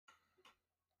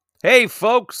Hey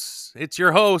folks, it's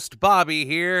your host Bobby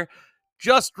here,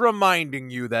 just reminding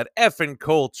you that Effin'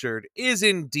 Cultured is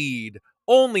indeed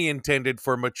only intended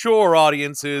for mature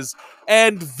audiences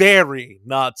and very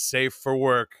not safe for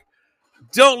work.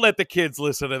 Don't let the kids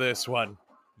listen to this one.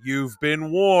 You've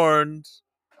been warned.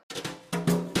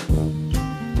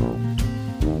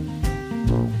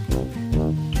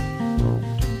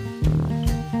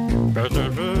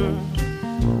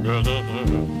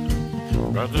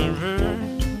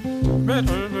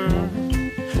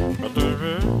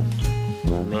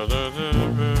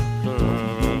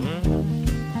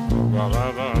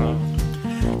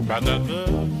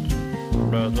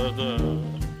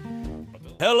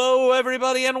 Hello,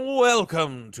 everybody, and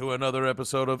welcome to another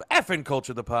episode of Effin'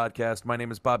 Culture, the podcast. My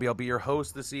name is Bobby. I'll be your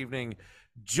host this evening.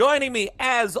 Joining me,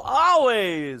 as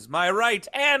always, my right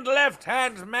and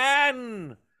left-hand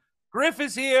man, Griff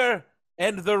is here,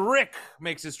 and the Rick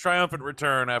makes his triumphant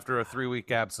return after a 3-week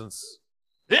absence.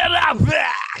 And I'm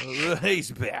back.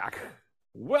 He's back.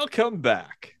 Welcome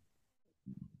back.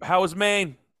 How was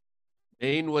Maine?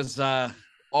 Maine was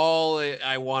all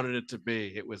I wanted it to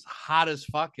be. It was hot as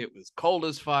fuck. It was cold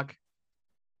as fuck.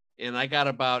 And I got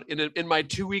about in my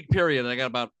 2-week period, I got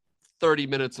about 30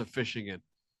 minutes of fishing in.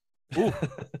 Ooh.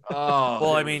 Oh,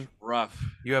 Well, I mean, rough.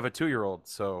 You have a 2-year-old,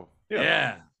 so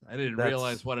Yeah. I didn't That's-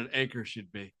 realize what an anchor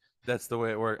should be. that's the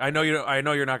way it works. I know you're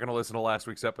not going to listen to last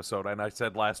week's episode, and I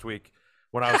said last week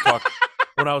when I was talking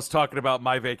when I was talking about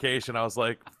my vacation, I was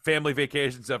like, family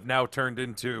vacations have now turned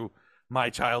into my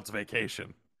child's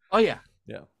vacation. Oh yeah.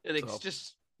 Yeah. And it's So-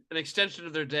 just an extension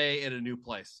of their day in a new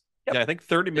place. Yep. Yeah, I think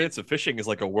 30 minutes of fishing is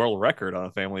like a world record on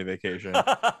a family vacation.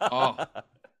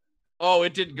 Oh,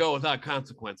 it didn't go without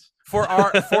consequence. For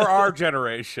our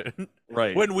generation,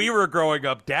 Right. when we were growing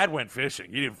up, Dad went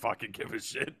fishing. He didn't fucking give a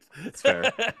shit. That's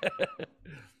fair.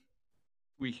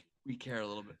 We care a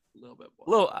little bit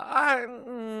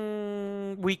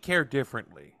more. We care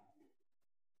differently.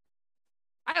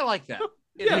 I like that.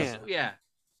 Yeah.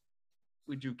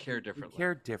 We do care We differently.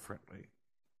 care differently.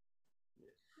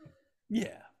 Yeah.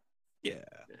 Yeah. Yeah,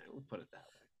 we'll put it that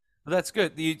way. That's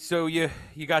good. So you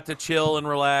got to chill and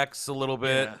relax a little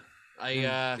bit.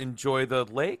 Yeah. Enjoy the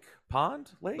lake, pond,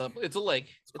 lake. It's a lake.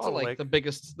 It's a called a lake. lake. The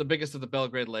biggest of the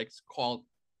Belgrade lakes. It's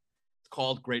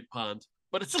called Great Pond,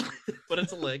 but it's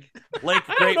a lake. Lake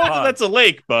I Great don't know Pond. that that's a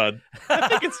lake, bud. I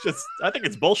think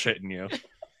it's bullshitting you.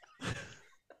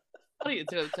 Funny,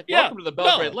 it's like Yeah, welcome to the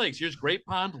Belgrade no. Lakes. Here's Great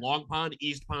Pond, Long Pond,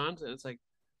 East Pond, and it's like,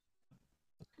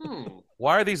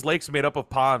 Why are these lakes made up of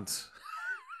ponds?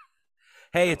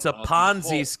 Hey, it's a The Ponzi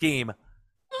whole- scheme.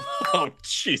 Oh,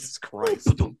 Jesus Christ.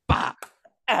 Bah.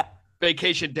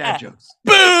 Vacation dad jokes.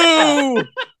 Boo!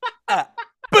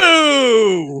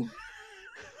 Boo!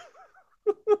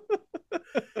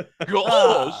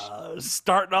 Gosh.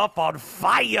 Starting off on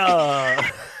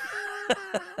fire.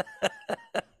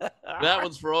 That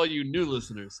one's for all you new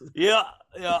listeners. Yeah.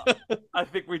 I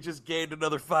think we just gained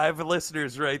another 5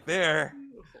 listeners right there.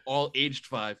 All aged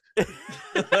 5.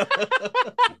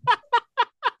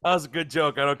 That was a good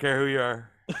joke. I don't care who you are.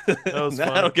 That was I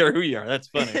funny. don't care who you are. That's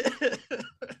funny.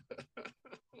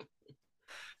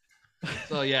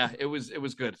 So yeah, it was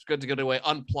good. It's good to get away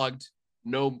unplugged.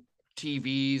 No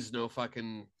TVs, no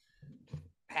fucking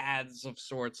pads of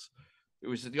sorts. It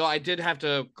was, I did have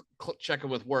to check in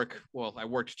with work. Well, I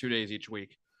worked 2 days each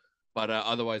week, but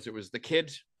otherwise it was the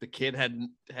kid. The kid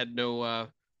had no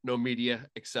media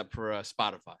except for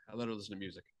Spotify. I let her listen to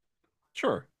music.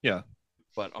 Sure. Yeah.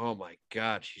 But oh my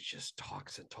god, she just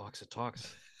talks and talks and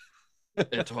talks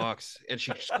and talks, and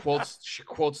she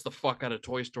quotes the fuck out of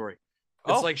Toy Story.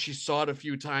 It's like she saw it a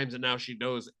few times and now she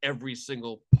knows every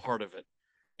single part of it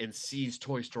and sees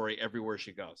Toy Story everywhere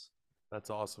she goes. That's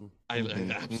awesome. I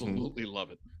Mhm, absolutely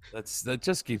love it. It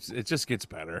just gets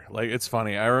better. Like, it's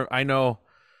funny. I know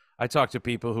I talk to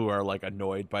people who are like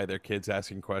annoyed by their kids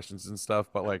asking questions and stuff,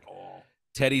 but like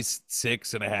Teddy's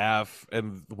 6.5,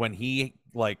 and when he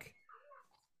like,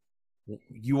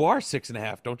 you are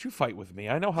 6.5. Don't you fight with me.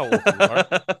 I know how old you are.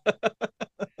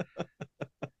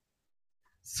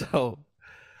 So,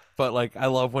 but like, I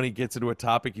love when he gets into a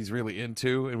topic he's really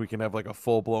into, and we can have like a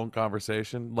full blown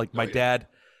conversation. Like my dad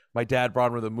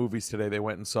brought him to the movies today. They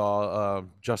went and saw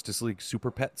Justice League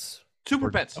Super Pets. Super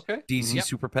Pets. Okay. DC Yep.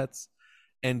 Super Pets.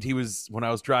 And when I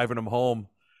was driving him home,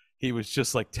 he was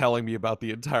just like telling me about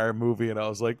the entire movie, and I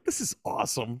was like, this is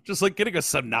awesome. Just like getting a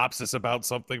synopsis about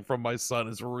something from my son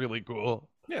is really cool.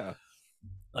 Yeah.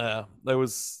 It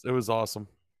was awesome.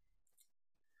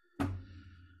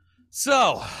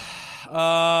 So,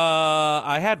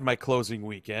 I had my closing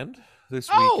weekend this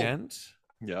weekend.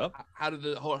 Yeah. How did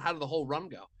the whole run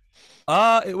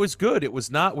go? It was good. It was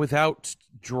not without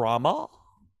drama.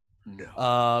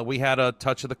 No. We had a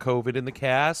touch of the COVID in the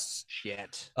cast.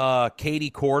 Shit.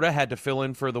 Katie Korda had to fill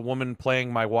in for the woman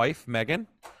playing my wife, Megan,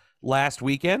 last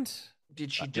weekend.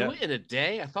 Did she do it in a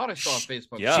day? I thought I saw a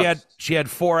Facebook. Yeah. She had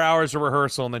 4 hours of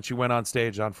rehearsal, and then she went on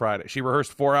stage on Friday. She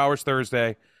rehearsed 4 hours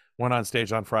Thursday, went on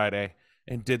stage on Friday,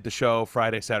 and did the show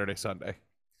Friday, Saturday, Sunday.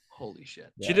 Holy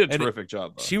shit. She did a terrific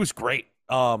job, though. She was great.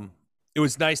 It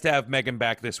was nice to have Megan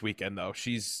back this weekend, though.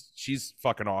 She's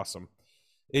fucking awesome.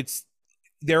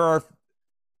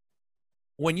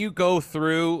 When you go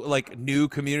through like new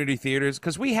community theaters,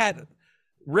 because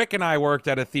Rick and I worked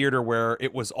at a theater where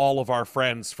it was all of our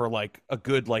friends for like a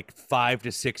good 5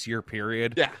 to 6 year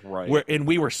period. Yeah. Right. And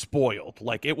we were spoiled.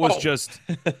 Like it was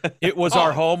it was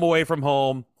our home away from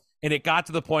home. And it got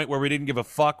to the point where we didn't give a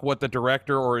fuck what the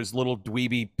director or his little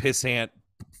dweeby pissant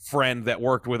friend that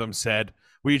worked with him said.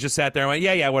 We just sat there and went,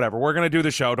 yeah, whatever. We're going to do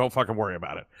the show. Don't fucking worry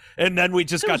about it. And then we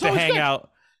just got to hang out.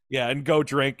 Yeah, and go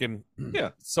drink. And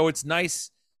so it's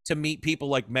nice to meet people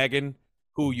like Megan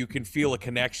who you can feel a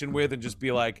connection with and just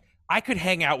be like, I could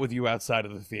hang out with you outside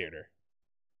of the theater.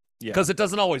 Yeah. Because it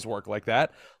doesn't always work like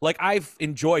that. Like, I've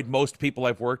enjoyed most people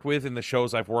I've worked with in the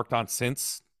shows I've worked on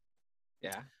since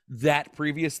that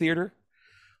previous theater.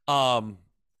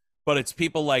 But it's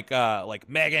people like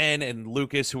Megan and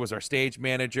Lucas, who was our stage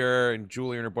manager, and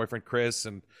Julie and her boyfriend Chris,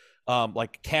 and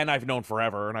like Ken I've known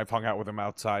forever, and I've hung out with him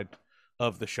outside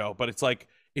of the show. But it's like,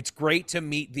 it's great to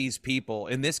meet these people.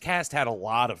 And this cast had a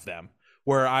lot of them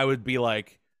where I would be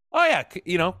like, oh yeah,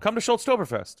 come to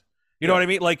Schultz-Toberfest. You know what I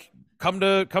mean? Like, come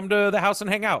to the house and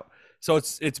hang out. So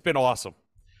it's been awesome.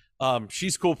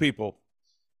 She's cool people.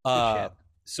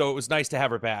 So it was nice to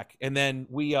have her back. And then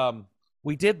we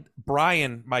did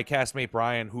Brian, my castmate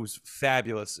Brian, who's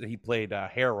fabulous. He played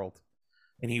Harold,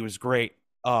 and he was great.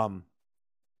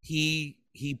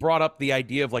 He brought up the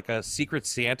idea of like a Secret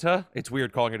Santa. It's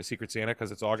weird calling it a Secret Santa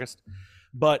because it's August.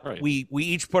 But we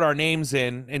each put our names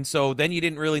in, and so then you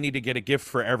didn't really need to get a gift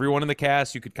for everyone in the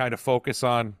cast. You could kind of focus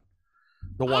on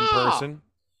the one person.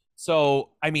 So,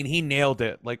 I mean, he nailed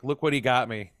it. Like, look what he got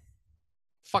me.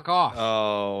 Fuck off.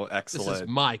 Oh, excellent. This is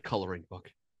my coloring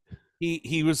book.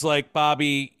 He was like,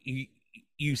 Bobby,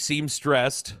 you seem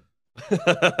stressed.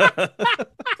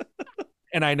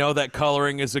 And I know that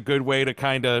coloring is a good way to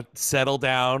kind of settle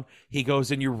down. He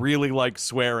goes, and you really like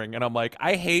swearing. And I'm like,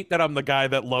 I hate that I'm the guy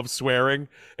that loves swearing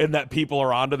and that people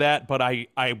are onto that, but I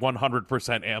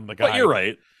 100% am the guy. But you're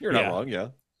right. You're not wrong, yeah.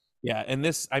 Yeah, and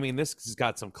this has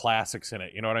got some classics in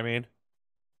it. You know what I mean?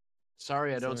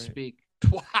 Sorry, I don't speak.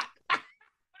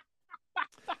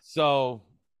 So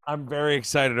I'm very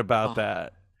excited about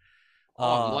that.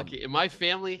 I'm lucky. In my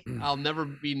family, I'll never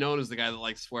be known as the guy that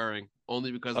likes swearing,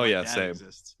 only because my dad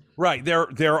exists. Right.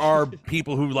 There are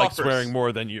people who like swearing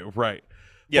more than you. Right.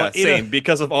 Yeah, but same,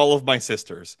 because of all of my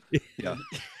sisters. Yeah.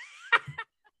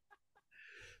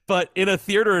 But in a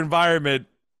theater environment,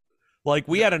 like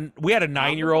we had a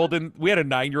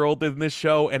 9-year-old in this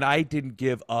show, and I didn't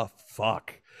give a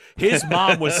fuck. His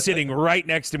mom was sitting right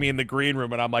next to me in the green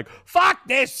room, and I'm like, fuck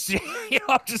this shit.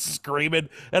 I'm just screaming.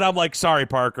 And I'm like, sorry,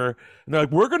 Parker. And they're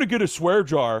like, we're going to get a swear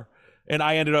jar. And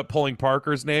I ended up pulling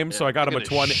Parker's name, so I got him a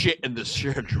 20. Shit in the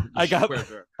swear jar. I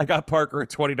got Parker a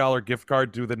 $20 gift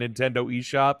card to the Nintendo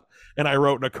eShop, and I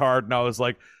wrote in a card, and I was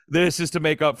like, this is to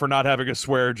make up for not having a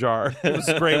swear jar. It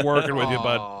was great working with you,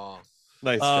 bud.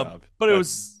 Nice job. But it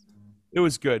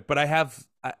was good. But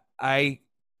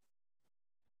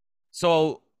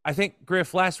so I think,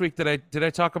 Griff, last week did I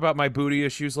talk about my booty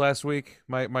issues last week?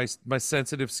 My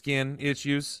sensitive skin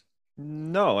issues?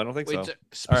 No, I don't think so.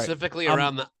 Specifically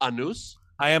around the anus?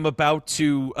 I am about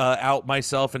to out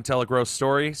myself and tell a gross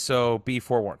story, so be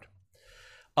forewarned.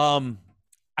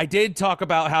 I did talk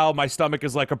about how my stomach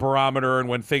is like a barometer, and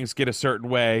when things get a certain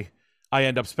way, I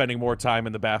end up spending more time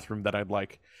in the bathroom than I'd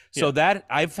like. So that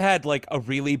I've had like a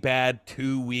really bad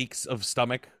 2 weeks of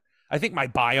stomach. I think my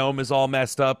biome is all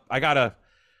messed up. I gotta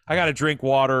drink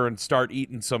water and start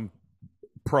eating some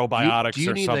probiotics. Do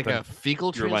you need something. like a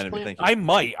fecal transplant? I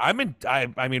might. I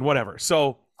mean, whatever.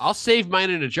 So I'll save mine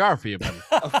in a jar for you, buddy.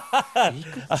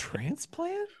 Fecal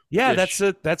transplant? Yeah, that's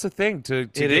a thing to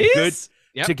it get is? good.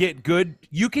 Yep. To get good,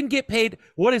 you can get paid.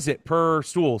 What is it per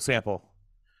stool sample?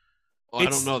 Well, I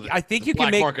don't know. I think you black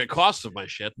can make market cost of my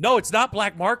shit. No, it's not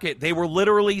black market. They will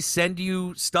literally send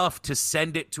you stuff to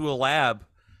send it to a lab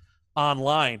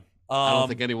online. I don't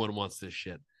think anyone wants this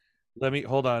shit. Let me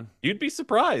hold on. You'd be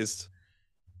surprised.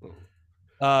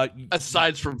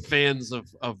 Aside from fans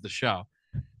of the show.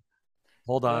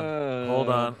 Hold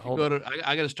on.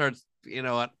 I got to start. You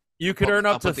know what? You can earn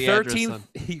up to $13.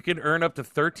 You can earn up to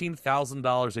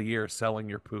 $13,000 a year selling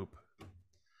your poop.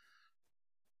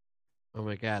 Oh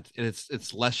my God. And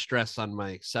it's less stress on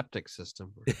my septic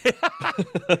system.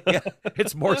 Yeah,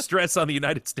 it's more stress on the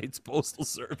United States Postal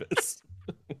Service.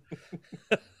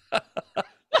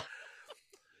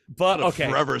 But Put a okay,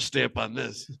 forever stamp on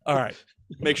this. all right.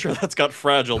 Make sure that's got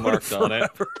fragile marked on it.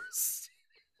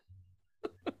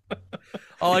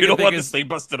 All I You can don't think want this thing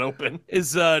busted open.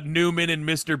 is Newman and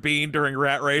Mr. Bean during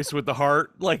Rat Race with the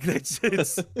heart. Like it's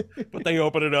but they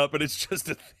open it up and it's just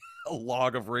a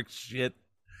log of Rick's shit.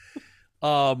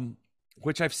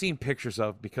 Which I've seen pictures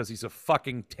of because he's a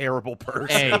fucking terrible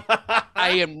person. Hey, I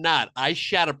am not. I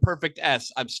shot a perfect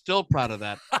S. I'm still proud of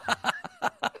that.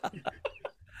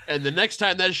 And the next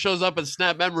time that shows up in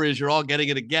Snap Memories, you're all getting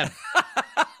it again.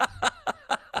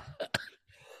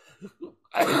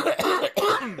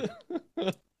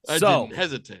 I didn't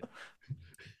hesitate.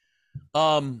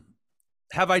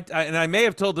 Have I and I may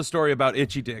have told the story about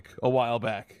Itchy Dick a while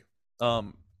back.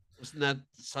 Wasn't that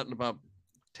something about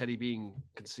Teddy being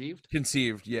conceived?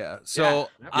 Conceived, yeah. So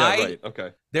Yeah, Right.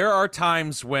 Okay. there are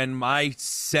times when my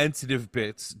sensitive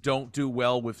bits don't do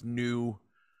well with new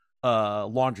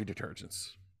laundry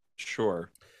detergents.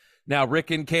 Sure. Now, Rick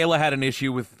and Kayla had an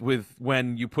issue with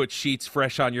when you put sheets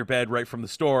fresh on your bed right from the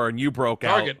store and you broke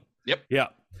Target. out. Yep. Yeah.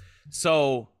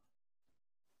 So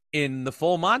in the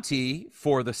Full Monty,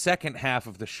 for the second half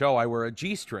of the show, I wear a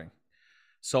G-string.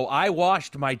 So I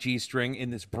washed my G-string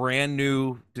in this brand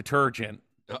new detergent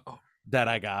Uh-oh. that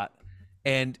I got,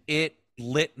 and it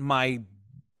lit my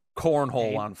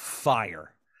cornhole on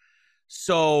fire.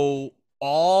 So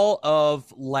all of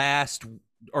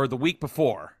the week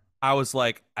before, I was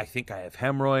like, I think I have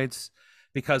hemorrhoids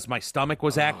because my stomach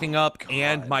was acting up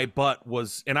and my butt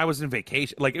was, and I was in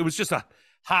vacation. Like it was just a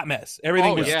hot mess.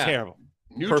 Everything was terrible.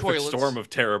 New Perfect toilets, storm of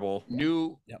terrible.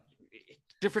 new, Yep.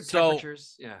 different So-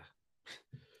 temperatures. Yeah.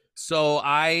 So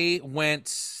I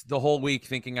went the whole week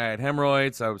thinking I had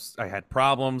hemorrhoids. I had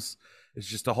problems. It's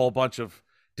just a whole bunch of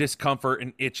discomfort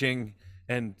and itching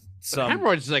and But some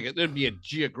hemorrhoids is like there'd be a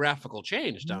geographical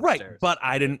change downstairs. right. But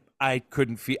I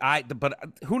couldn't feel. But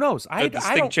who knows? A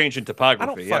distinct change in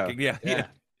topography. I don't fucking yeah.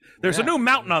 There's a Yeah. new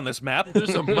mountain on this map.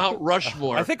 There's a Mount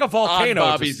Rushmore. I think a on volcano.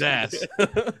 Bobby's ass.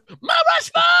 Mount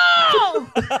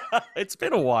Rushmore. It's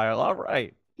been a while. All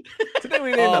right. Today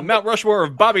we named the Mount Rushmore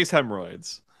of Bobby's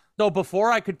hemorrhoids. So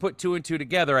before I could put two and two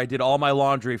together, I did all my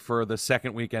laundry for the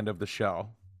second weekend of the show.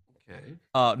 Okay.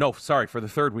 No, sorry, for the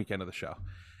third weekend of the show.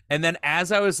 And then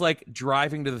as I was like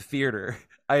driving to the theater,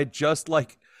 I had just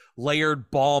like layered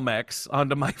Balmex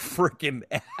onto my freaking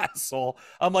asshole.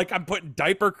 I'm like, I'm putting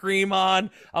diaper cream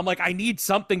on. I'm like, I need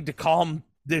something to calm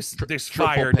this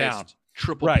fire down.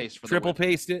 Triple Right, paste for triple the win.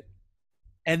 paste it.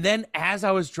 And then as I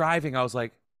was driving, I was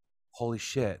like, holy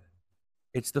shit,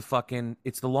 it's the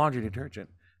laundry detergent.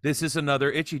 This is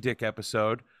another Itchy Dick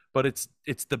episode, but it's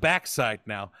the backside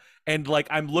now. And like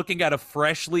I'm looking at a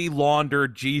freshly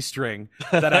laundered G-string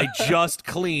that I just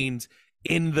cleaned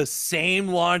in the same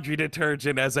laundry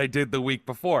detergent as I did the week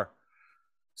before.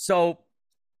 So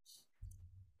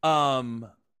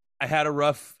I had a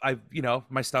rough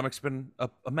my stomach's been a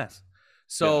mess.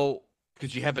 So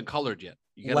Because you haven't colored yet.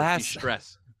 You gotta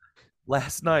de-stress.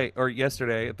 last night or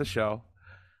yesterday at the show,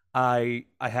 I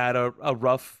had a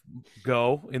rough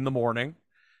go in the morning,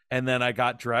 and then I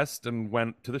got dressed and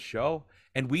went to the show,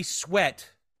 and we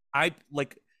sweat.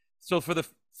 So for the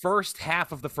first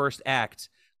half of the first act,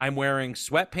 I'm wearing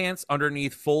sweatpants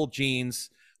underneath full jeans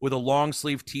with a long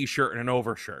sleeve t-shirt and an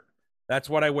overshirt. That's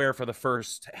what I wear for the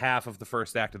first half of the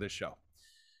first act of this show.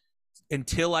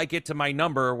 Until I get to my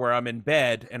number where I'm in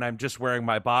bed and I'm just wearing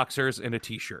my boxers and a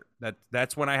t-shirt.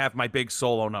 That's when I have my big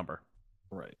solo number.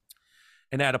 Right.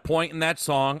 And at a point in that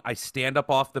song, I stand up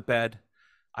off the bed.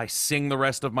 I sing the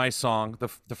rest of my song.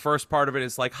 The first part of it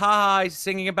is like, ha, he's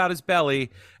singing about his belly.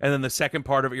 And then the second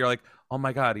part of it, you're like, oh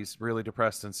my God, he's really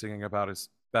depressed and singing about his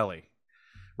belly.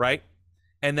 Right?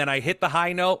 And then I hit the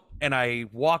high note and I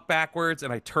walk backwards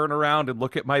and I turn around and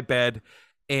look at my bed,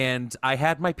 and I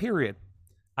had my period.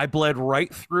 I bled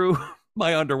right through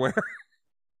my underwear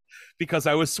because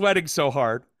I was sweating so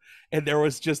hard. And there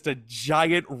was just a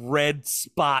giant red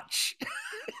spotch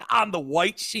on the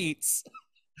white sheets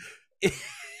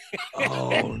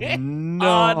Oh no!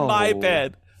 on my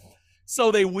bed. So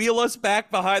they wheel us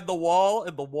back behind the wall,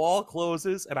 and the wall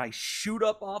closes, and I shoot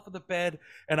up off of the bed,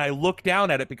 and I look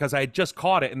down at it because I had just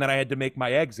caught it, and then I had to make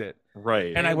my exit.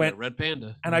 Right. And I went, Red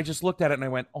Panda. and I just looked at it, and I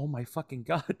went, oh my fucking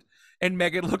God. And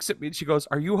Megan looks at me, and she goes,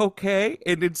 are you okay?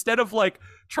 And instead of like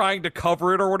trying to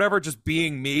cover it or whatever, just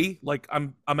being me, like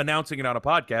I'm announcing it on a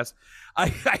podcast,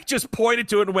 I just pointed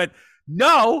to it and went,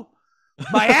 no,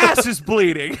 my ass is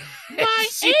bleeding. My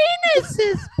anus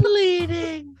is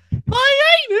bleeding. My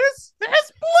anus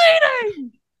is bleeding.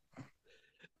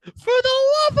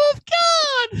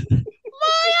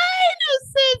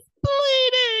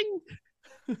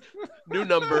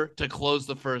 number to close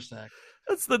the first act.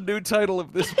 That's the new title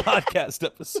of this podcast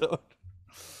episode.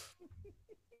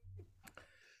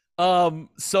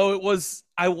 So it was,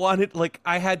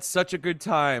 I had such a good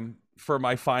time for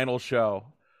my final show,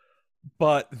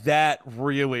 but that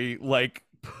really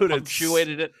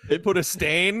Punctuated it. It put a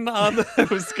stain on the I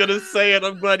was gonna say it.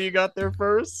 I'm glad you got there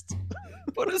first.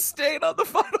 put a stain on the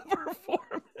final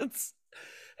performance.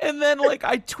 And then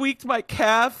I tweaked my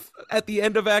calf at the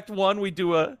end of Act 1. We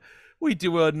do a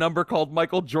number called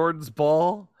Michael Jordan's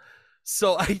Ball.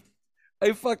 So I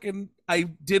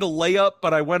did a layup,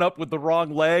 but I went up with the wrong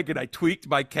leg and I tweaked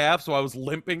my calf, so I was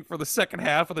limping for the second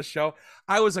half of the show.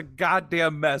 I was a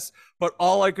goddamn mess, but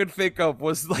all I could think of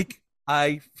was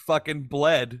I fucking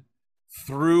bled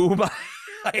through my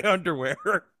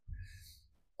underwear.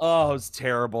 Oh, it was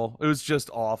terrible. It was just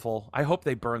awful. I hope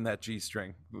they burn that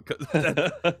G-string, because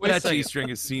that G-string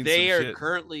has seen some shit. They are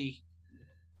currently...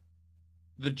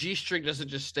 The G-string doesn't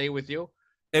just stay with you?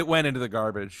 It went into the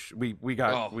garbage. We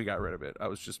got rid of it. I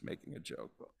was just making a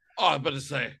joke. Oh, I was about to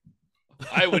say,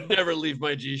 I would never leave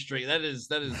my G-string. That is.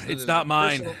 It's not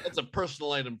mine. It's a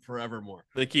personal item forevermore.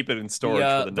 They keep it in storage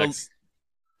for the next.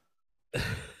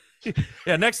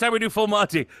 Yeah, next time we do Full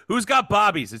Monty, who's got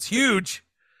Bobby's? It's huge.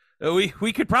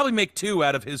 We could probably make 2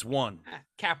 out of his 1.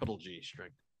 Capital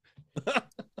G-string.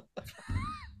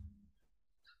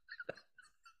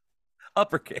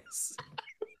 Uppercase.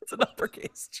 It's an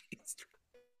uppercase G-string.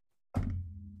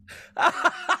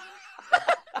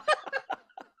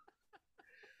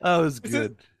 That was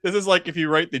good. This is like if you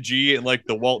write the G in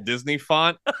the Walt Disney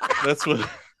font. That's what.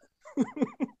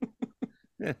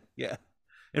 Yeah.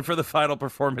 And for the final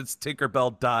performance,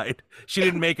 Tinkerbell died. She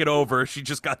didn't make it over. She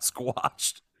just got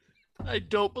squashed. I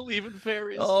don't believe in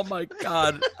fairies. Oh my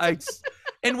God.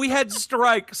 And we had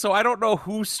strike, so I don't know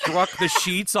who struck the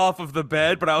sheets off of the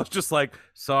bed, but I was just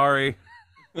sorry.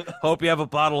 Hope you have a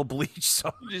bottle of bleach.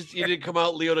 So you didn't come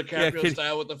out Leo DiCaprio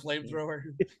style with the flamethrower.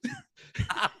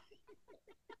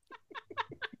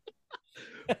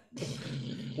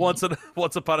 Once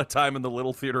upon a time in the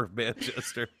Little Theater of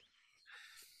Manchester.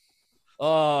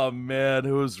 Oh man,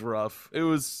 it was rough. It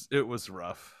was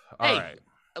rough. All right.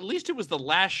 At least it was the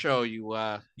last show you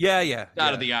got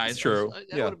out of the eyes. It's true.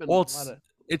 Well,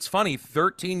 it's funny.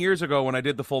 13 years ago when I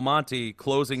did the Full Monty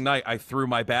closing night, I threw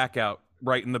my back out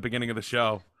right in the beginning of the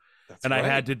show. That's right. I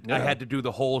had to do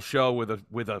the whole show with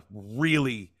a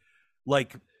really I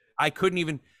couldn't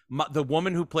even the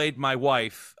woman who played my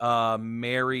wife,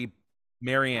 Marianne.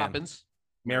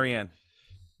 Marianne,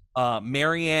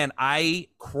 I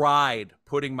cried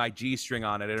putting my G-string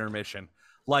on at intermission.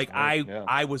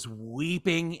 I was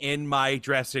weeping in my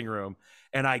dressing room,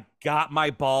 and I got my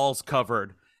balls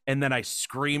covered, and then I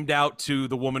screamed out to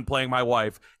the woman playing my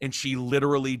wife, and she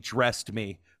literally dressed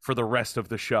me for the rest of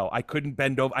the show. I couldn't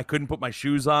bend over. I couldn't put my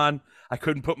shoes on. I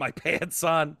couldn't put my pants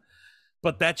on.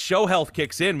 But that show health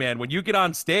kicks in, man. When you get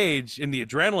on stage and the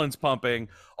adrenaline's pumping,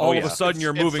 all of a sudden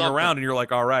you're moving around and you're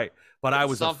like, all right. But I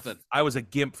was a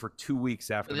gimp for 2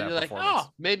 weeks after that performance. Oh,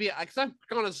 maybe because I'm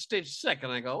going on stage sick,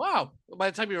 and I go, wow.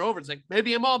 By the time you're over, it's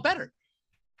maybe I'm all better.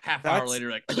 Half hour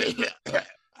later,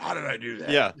 how did I do that?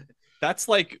 Yeah, that's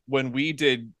like when we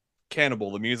did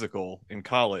Cannibal the musical in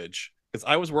college, because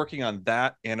I was working on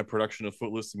that and a production of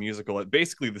Footloose the musical at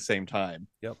basically the same time.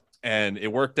 Yep. And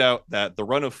it worked out that the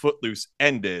run of Footloose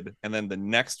ended, and then the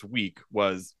next week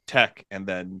was Tech, and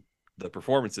then the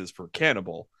performances for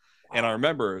Cannibal. Wow. And I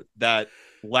remember that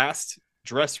last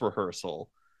dress rehearsal,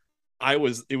 it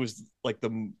was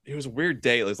a weird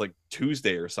day. It was like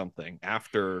Tuesday or something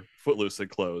after Footloose had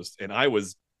closed, and I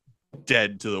was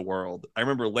dead to the world. I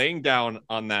remember laying down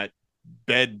on that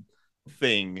bed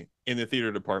thing in the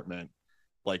theater department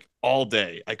all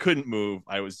day. I couldn't move.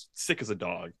 I was sick as a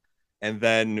dog. And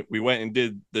then we went and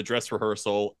did the dress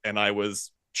rehearsal, and I was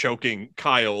choking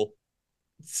Kyle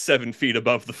 7 feet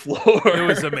above the floor. It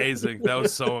was amazing. That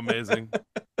was so amazing.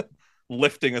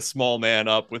 Lifting a small man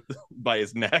up by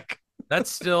his neck. That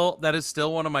is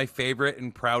still one of my favorite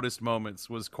and proudest moments,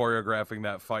 was choreographing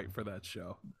that fight for that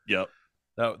show. Yep.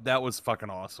 That was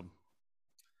fucking awesome.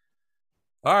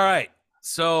 All right.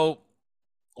 So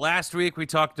last week we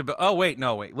talked about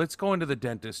let's go into the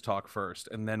dentist talk first,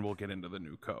 and then we'll get into the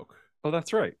new Coke. Oh,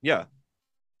 that's right. Yeah.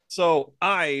 So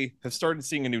I have started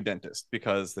seeing a new dentist,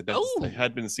 because the dentist I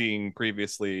had been seeing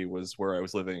previously was where I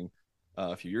was living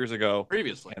a few years ago.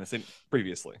 Previously.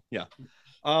 Yeah.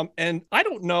 And I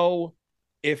don't know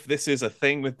if this is a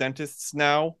thing with dentists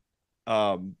now,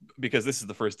 because this is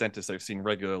the first dentist I've seen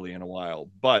regularly in a while.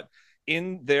 But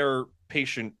in their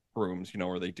patient rooms,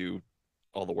 where they do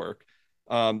all the work,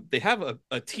 they have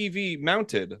a TV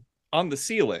mounted on the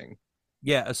ceiling.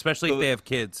 Yeah, especially if they have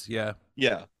kids. Yeah.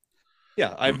 Yeah.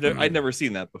 Yeah, I'd never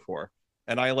seen that before.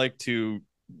 And I like to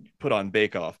put on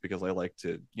Bake Off because I like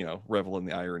to, revel in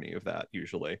the irony of that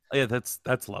usually. Yeah, that's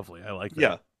lovely. I like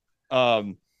that.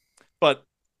 Yeah. But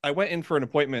I went in for an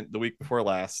appointment the week before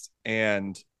last,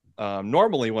 and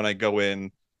normally when I go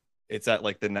in, it's at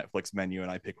like the Netflix menu and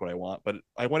I pick what I want. But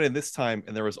I went in this time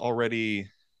and there was already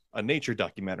a nature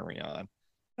documentary on.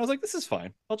 I was like, this is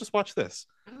fine. I'll just watch this.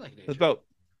 I like nature. It's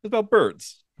about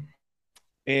birds.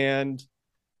 And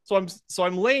so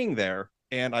I'm laying there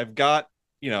and I've got,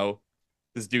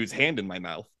 this dude's hand in my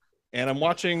mouth and I'm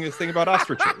watching this thing about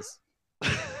ostriches.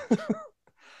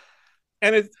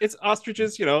 And it's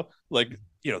ostriches,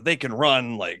 they can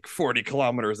run like 40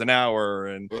 kilometers an hour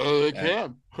and They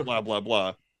can. blah blah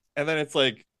blah. And then it's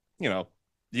like,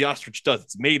 the ostrich does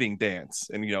its mating dance,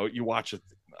 and you watch an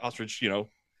ostrich,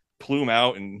 plume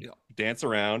out and dance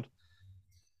around.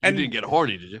 And you didn't get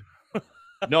horny, did you?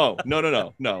 No.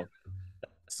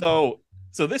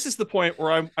 So this is the point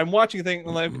where I'm watching a thing and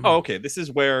I'm like, oh, okay, this is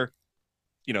where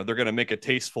they're going to make a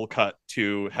tasteful cut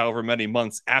to however many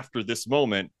months after this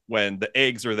moment when the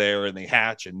eggs are there and they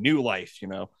hatch and new life,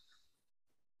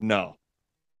 No.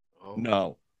 Oh.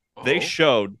 No. Oh. They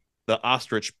showed the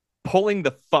ostrich pulling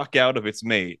the fuck out of its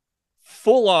mate,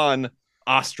 full on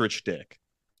ostrich dick.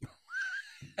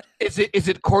 Is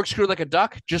it corkscrew like a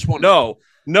duck? Just one. No,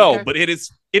 Okay. but it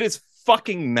is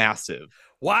fucking massive.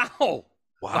 Wow.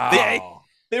 Wow.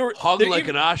 They were Hung they're like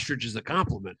even- an ostrich is a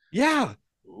compliment. Yeah.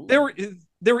 Ooh.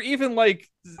 They were even like,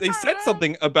 they said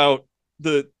something about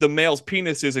the male's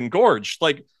penis is engorged.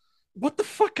 Like, what the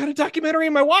fuck kind of documentary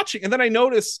am I watching? And then I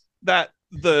noticed that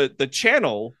the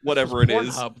channel, whatever it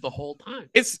is, Pornhub the whole time.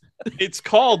 it's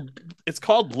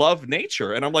called Love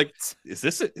Nature, and I'm like, is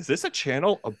this a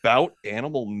channel about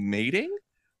animal mating?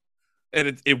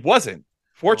 And it wasn't,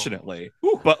 fortunately.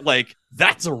 But like,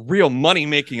 that's a real money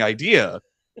making idea.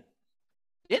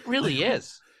 It really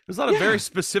is. There's not a very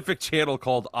specific channel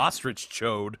called Ostrich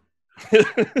Chode.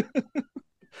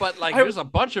 But like, there's a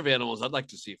bunch of animals I'd like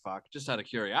to see fuck, just out of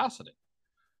curiosity.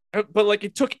 But like,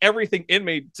 it took everything in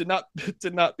me to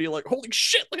not be like, holy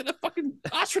shit, look at that fucking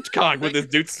ostrich cock with this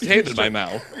dude's hand in my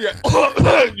mouth. You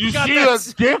got see that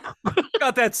that dick?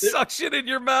 Got that suction in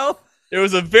your mouth? It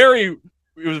was a very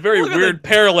Look at weird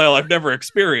parallel I've never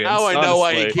experienced. Now I know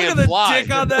why honestly. you Look can't at the fly.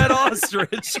 dick on that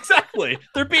ostrich. Exactly.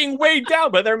 They're being weighed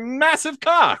down by their massive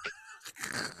cock.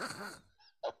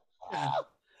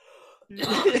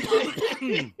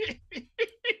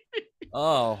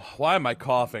 Oh, why am I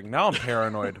coughing? Now I'm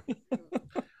paranoid.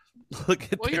 Look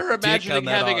at Well, the you're dick imagining on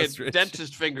that having a ostrich.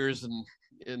 dentist fingers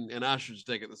and ostrich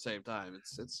dick at the same time.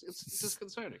 It's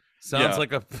disconcerting. Sounds Yeah.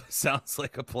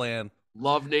 like a plan.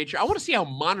 Love nature. I want to see how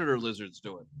monitor lizards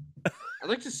do it. I'd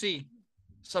like to see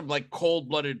some like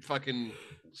cold-blooded fucking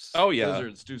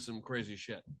lizards do some crazy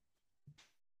shit.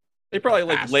 They probably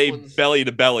like Fast lay ones. belly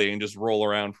to belly and just roll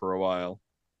around for a while.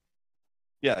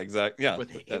 Yeah, exactly. Yeah.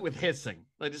 With hissing.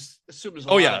 Like just as soon as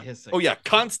Oh yeah. hissing. Oh yeah.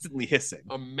 Constantly hissing.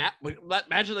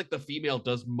 Imagine like the female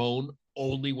does moan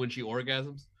only when she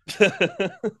orgasms.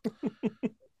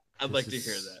 I'd like to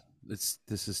hear that.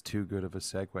 This is too good of a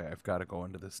segue. I've got to go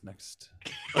into this next.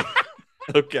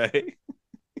 Okay.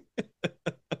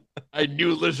 I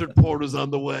knew lizard porn was on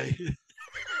the way.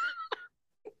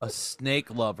 A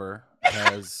snake lover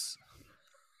has.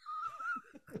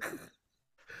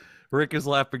 Rick is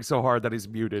laughing so hard that he's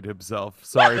muted himself.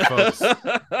 Sorry, folks.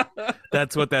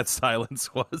 That's what that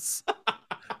silence was.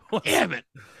 Damn it.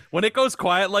 When it goes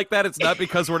quiet like that, it's not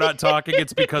because we're not talking.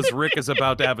 It's because Rick is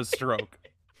about to have a stroke.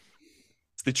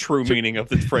 It's the true meaning of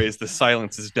the phrase, the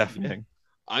silence is deafening.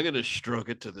 I'm gonna stroke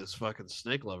it to this fucking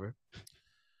snake lover.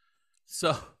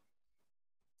 So,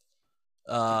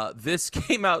 this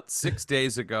came out 6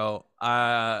 days ago.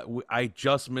 I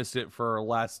just missed it for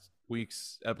last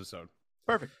week's episode.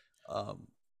 Perfect.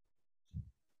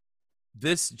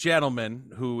 This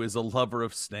gentleman who is a lover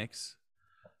of snakes.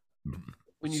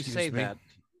 When you Excuse say me? that,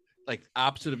 like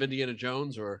opposite of Indiana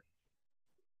Jones, or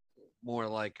more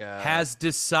like has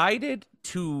decided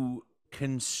to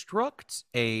construct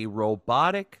a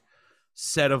robotic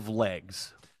set of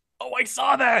legs Oh, I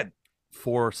saw that.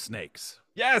 for snakes.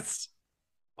 Yes.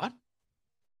 what?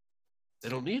 They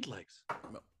don't need legs.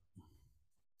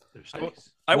 They're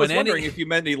snakes. I was When wondering any- if you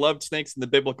meant he loved snakes in the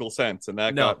biblical sense, and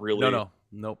that got really.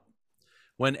 Nope.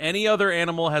 When any other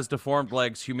animal has deformed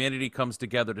legs, humanity comes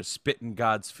together to spit in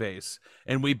God's face,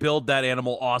 and we build that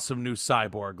animal awesome new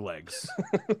cyborg legs.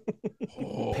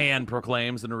 Oh. Pan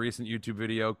proclaims in a recent YouTube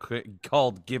video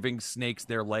called "Giving Snakes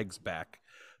Their Legs Back."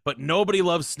 But nobody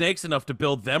loves snakes enough to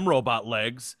build them robot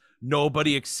legs.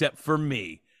 Nobody except for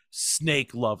me,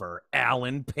 snake lover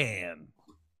Alan Pan.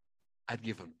 I'd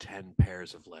give him 10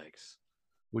 pairs of legs.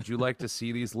 Would you like to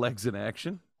see these legs in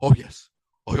action? Oh yes.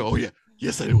 Oh yeah.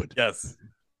 Yes, I would. Yes.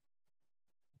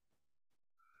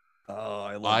 Oh,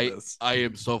 I love this. I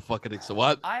am so fucking excited.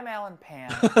 What? I'm Alan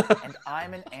Pan, and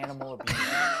I'm an animal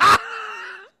abuser.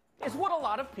 Is what a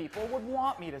lot of people would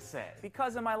want me to say.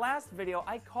 Because in my last video,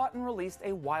 I caught and released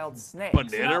a wild snake.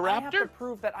 Banana so now I have to raptor?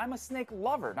 prove that I'm a snake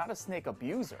lover, not a snake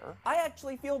abuser. I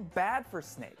actually feel bad for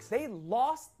snakes. They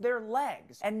lost their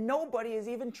legs, and nobody is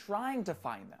even trying to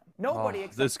find them. Nobody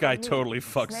except this guy for me, totally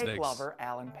fucks snake snakes. lover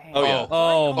Alan Pan. Oh, yeah.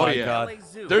 Oh my yeah. god.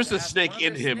 There's a snake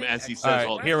in him, as he says. All right,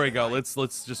 all the here we time. go.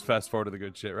 Let's just fast forward to the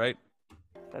good shit, right?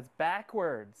 That's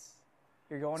backwards.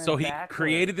 You're going So in he backwards.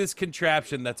 created this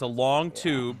contraption that's a long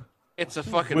tube It's a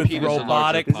fucking With penis enlarger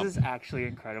robotic- This pump. is actually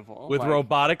incredible. with Like,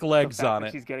 robotic the legs fact on that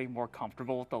it. She's getting more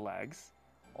comfortable with the legs.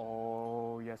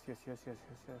 Oh, yes.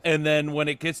 And then when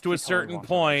it gets to a She totally certain wants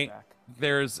her legs point, back.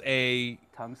 there's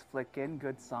flicking,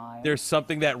 good sign.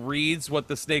 something that reads what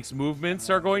the snake's movements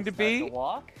are going to Start be,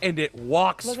 walk. and it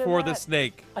walks Look at for the that.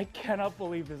 snake. I cannot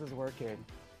believe this is working.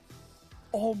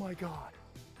 Oh my god.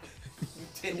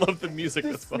 I love the music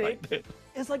This that's behind snake it.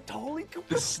 is like totally.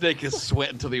 This snake is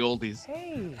sweating to the oldies.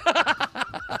 Hey.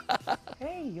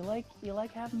 Hey, you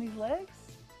like having these legs?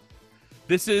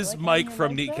 This is Like Mike having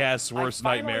from your legs Neatcast's back? worst I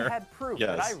finally nightmare. had proof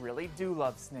Yes. that I really do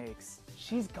love snakes.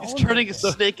 She's going. He's turning a with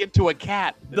it. snake into a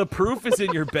cat. The proof is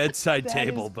in your bedside That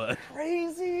table, is but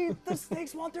crazy. The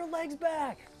snakes want their legs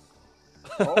back.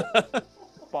 Oh,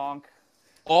 bonk.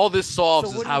 All this solves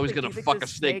So is what do how you he's think? gonna Do you think fuck a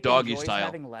this snake doggy enjoys style.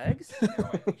 Having legs?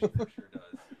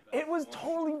 It was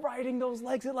totally riding those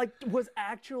legs. It like was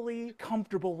actually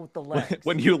comfortable with the legs.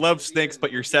 When you love snakes,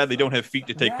 but you're sad they don't have feet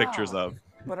to take Yeah. pictures of.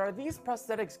 But are these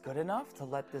prosthetics good enough to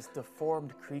let this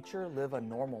deformed creature live a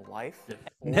normal life?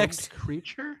 next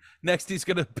creature. next he's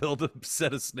gonna build a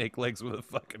set of snake legs with a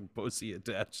fucking pussy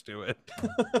attached to it.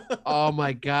 Oh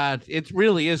my god! It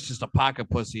really is just a pocket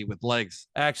pussy with legs.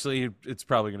 Actually, it's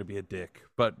probably gonna be a dick,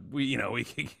 but we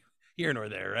can here nor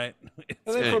there, right?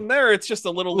 And then Hey. from there, it's just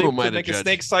a little Who leap am I to to make a judge?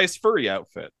 snake-sized furry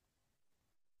outfit.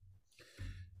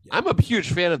 I'm a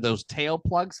huge fan of those tail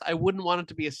plugs. I wouldn't want it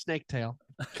to be a snake tail.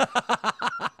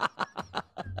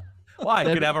 Why?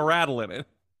 It could have a rattle in it.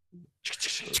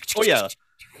 Oh yeah.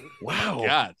 Wow.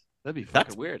 God, that'd be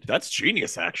fucking weird. That's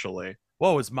genius, actually.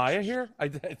 Whoa, is Maya here? I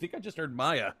think I just heard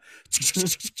Maya.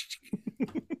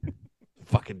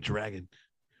 Fucking dragon.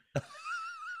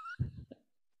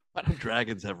 Why do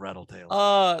dragons have rattle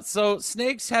tails? So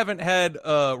snakes haven't had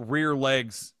rear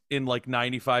legs in like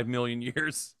 95 million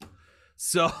years.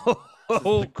 So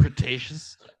The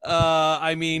Cretaceous.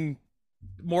 I mean,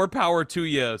 more power to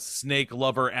you, snake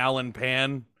lover Alan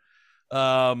Pan.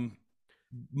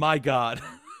 My God,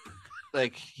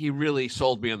 Like he really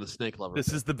sold me on the snake lover.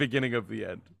 this is the beginning of the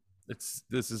end.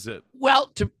 This is it. well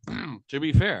to to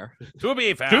be fair, To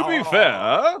be fair, To be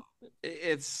fair,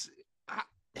 it's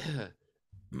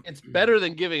it's better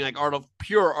than giving like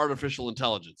pure artificial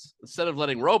intelligence instead of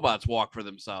letting robots walk for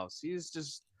themselves. He's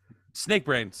just snake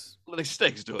brains. letting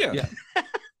snakes do it. Yeah.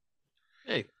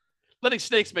 Hey, letting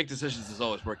snakes make decisions has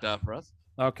always worked out for us.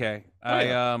 Okay,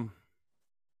 yeah.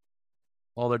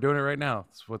 Well, they're doing it right now.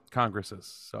 It's what Congress is.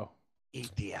 So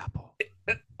Eat the apple.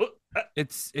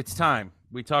 it's time.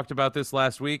 We talked about this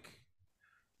last week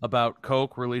about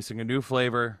Coke releasing a new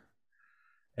flavor,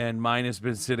 and mine has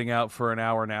been sitting out for an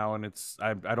hour now, and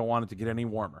I don't want it to get any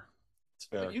warmer. it's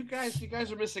fair. But you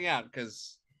guys are missing out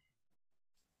because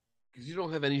you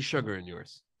don't have any sugar in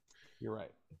yours. You're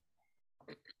right.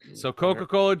 So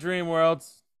Coca-Cola Dream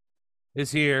Worlds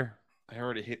is here. I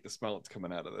already hate the smell that's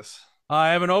coming out of this. I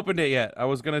haven't opened it yet. I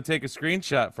was gonna take a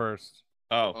screenshot first.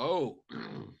 Oh, Oh,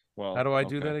 well. How do I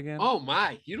do okay. that again? oh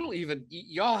my! You don't even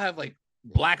y'all have like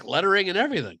black lettering and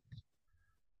everything.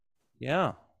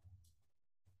 Yeah.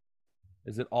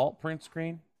 Is it alt print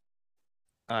screen?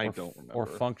 I Or don't remember. Or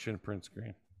function print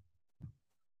screen?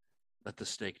 Let the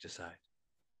snake decide.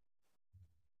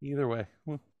 Either way,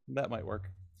 that might work.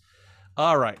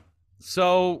 All right.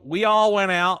 So we all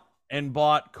went out and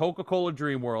bought Coca-Cola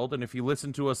Dream World, and if you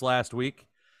listened to us last week,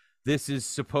 this is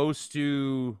supposed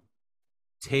to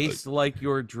taste like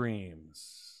your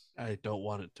dreams. I don't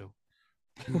want it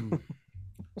to.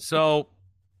 So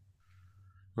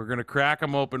we're gonna crack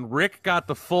them open. Rick got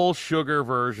the full sugar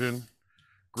version.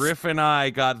 Griff and I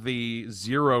got the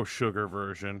 0 sugar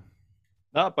version.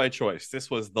 Not by choice.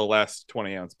 This was the last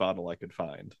 20-ounce bottle I could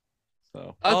find.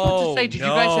 So I was about Oh, to say, did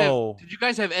no. you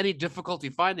guys have any difficulty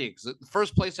finding it? 'Cause the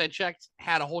first place I checked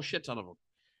had a whole shit ton of them.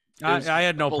 It was I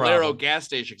had no Bolero problem. gas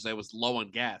station because I was low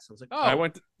on gas. I was like, oh, I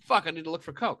went. fuck, I need to look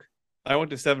for Coke. I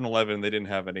went to 7-Eleven. They didn't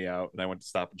have any out, and I went to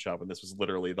Stop and Shop, and this was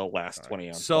literally the last 20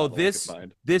 ounce. So bottle I could this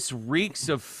find. this reeks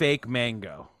of fake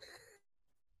mango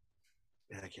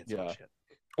Man, I can't Yeah. yeah. shit.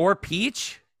 or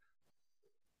peach.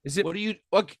 Is it? What do you?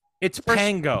 Look, It's First-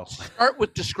 pango. start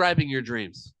with describing your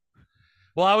dreams.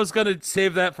 Well, I was gonna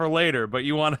save that for later, but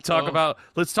you want to talk Oh. about?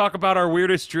 Let's talk about our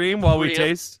weirdest dream while we Preamp-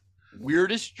 taste.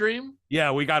 Weirdest dream?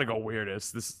 Yeah, we got to go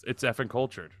weirdest. It's effing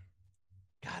cultured.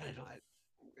 God,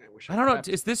 I wish I don't know. prepped.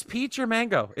 Is this peach or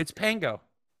mango? It's pango.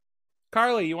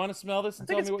 Carly, you want to smell this and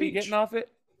think tell it's me what you're peach. getting off it?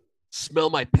 Smell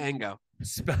my pango.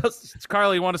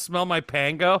 Carly, you want to smell my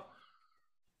pango?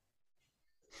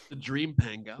 The dream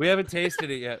pango. We haven't tasted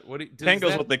it yet. What?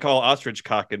 Tango's what they call ostrich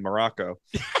cock in Morocco.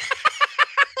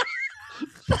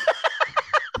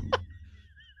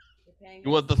 You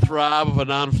want the throb of a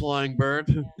non-flying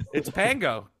bird? It's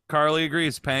pango. Carly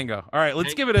agrees. Pango. All right,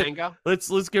 let's give it a. Pango? Let's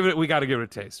give it. We got to give it a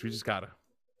taste. We just gotta.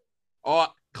 Oh,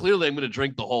 clearly I'm going to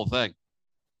drink the whole thing.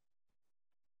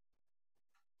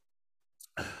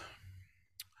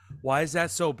 Why is that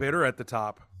so bitter at the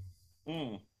top?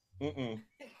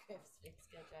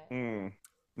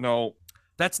 No.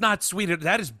 That's not sweet.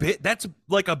 That is bit. That's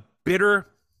like a bitter.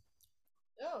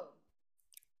 Oh.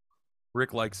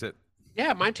 Rick likes it.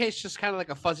 Yeah, mine tastes just kind of like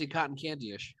a fuzzy cotton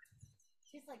candy-ish.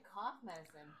 She's like cough medicine.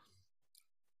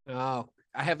 Oh,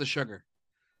 I have the sugar.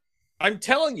 I'm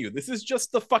telling you, this is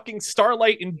just the fucking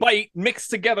Starlight and Bite mixed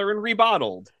together and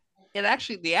rebottled. It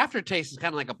actually, the aftertaste is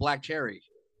kind of like a black cherry.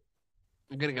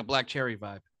 I'm getting a black cherry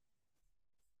vibe.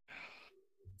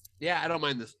 Yeah, I don't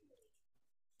mind this.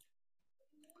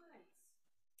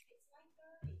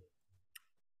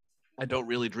 I don't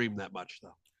really dream that much,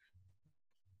 though.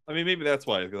 I mean, maybe that's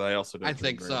why, because I also don't I drink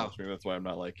think very so. much. Maybe that's why I'm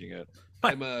not liking it.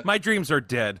 My dreams are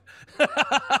dead.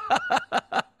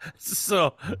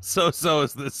 so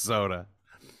is this soda.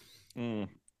 Mm.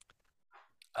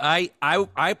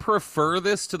 I prefer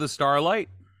this to the Starlight.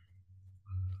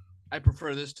 I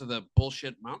prefer this to the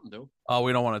bullshit Mountain Dew. Oh,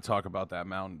 we don't want to talk about that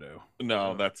Mountain Dew.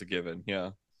 No, that's a given.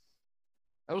 Yeah.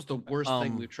 That was the worst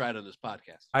thing we've tried on this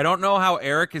podcast. I don't know how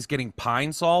Eric is getting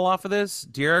Pine Sol off of this.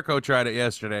 Jericho tried it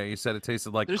yesterday. He said it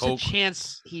tasted like There's Coke. a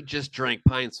chance he just drank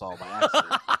Pine Sol by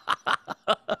accident.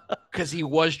 Because he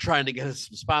was trying to get us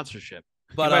some sponsorship.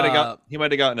 But he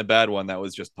might have gotten a bad one that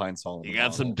was just Pine Sol. in You the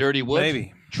got some bottle. dirty wood?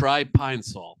 Maybe. Try Pine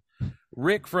Sol.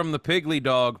 Rick from the Piggly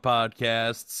Dog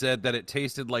podcast said that it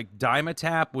tasted like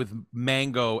Dimetapp with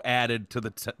mango added to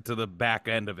the back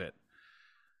end of it.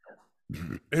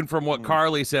 And from what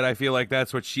Carly said, I feel like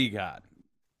that's what she got.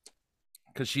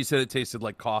 Because she said it tasted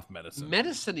like cough medicine.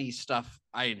 Medicine-y stuff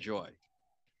I enjoy.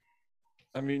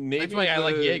 I mean, maybe That's why I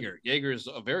like the- Jaeger. Jaeger is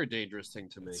a very dangerous thing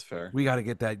to me. That's fair. We got to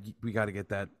get that. We got to get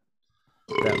that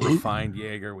refined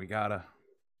Jaeger. We got to.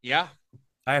 Yeah.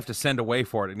 I have to send away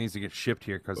for it. It needs to get shipped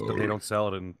here because they don't sell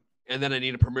it in. And then I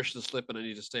need a permission slip and I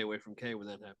need to stay away from Kay when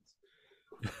that happens.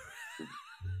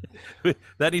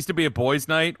 That needs to be a boys'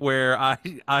 night where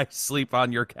I sleep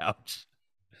on your couch.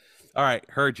 All right,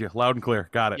 heard you loud and clear.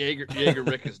 Got it. Jaeger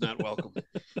Rick is not welcome.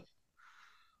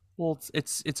 Well,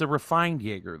 it's a refined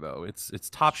Jaeger though. It's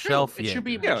top True, shelf. It should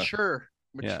be Jaeger. mature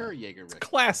Yeah. Jaeger Rick.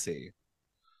 Classy.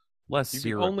 Less You can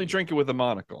syrup. only drink it with a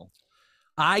monocle.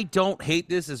 I don't hate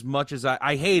this as much as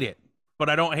I hate it, but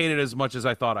I don't hate it as much as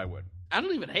I thought I would. I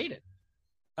don't even hate it.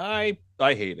 I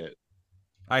hate it.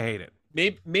 I hate it.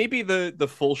 Maybe the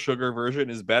full sugar version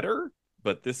is better,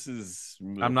 but this is.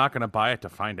 I'm not going to buy it to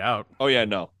find out. Oh yeah,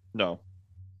 no. I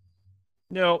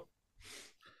But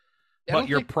don't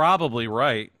you're think- probably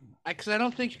right. Because I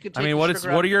don't think you could. I Take mean, the what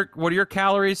sugar do your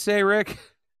calories say, Rick?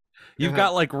 You've Uh-huh.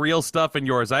 got like real stuff in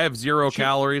yours. I have 0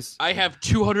 calories. I have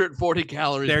 240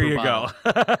 calories. There per you bottle.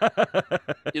 go.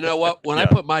 You know what? When I Yeah.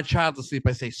 put my child to sleep,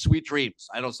 I say sweet dreams.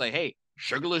 I don't say, hey,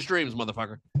 sugarless dreams,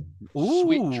 motherfucker.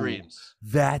 Sweet Ooh, dreams.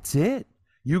 That's it.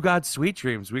 You got sweet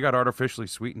dreams. We got artificially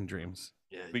sweetened dreams.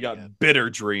 Yeah, We you got bitter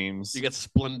dreams. You got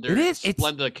Splenda. It is- it's-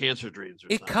 Splenda cancer dreams. Or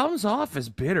It something. comes off as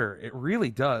bitter. It really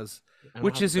does, I don't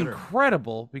which know is how bitter.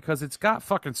 incredible because it's got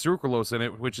fucking sucralose in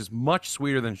it, which is much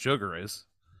sweeter than sugar is.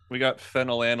 We got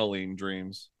phenylalanine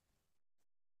dreams.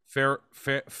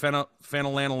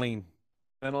 Phenylalanine.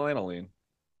 Phenylalanine.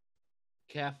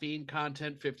 Caffeine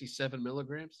content 57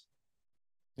 milligrams.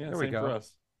 Yeah, There we same go. for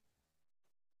us.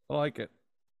 I like it.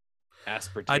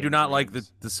 Aspartame. I do not like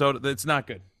dreams. the soda. It's not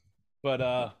good. But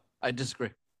I disagree.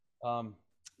 okay.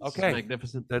 This is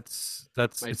magnificent. That's My-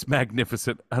 it's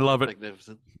magnificent. I love it.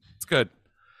 Magnificent. It's good.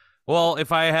 Well,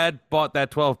 if I had bought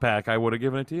that 12 pack, I would have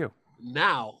given it to you.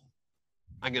 Now,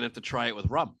 I'm gonna have to try it with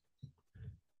rum.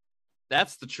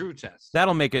 That's the true test.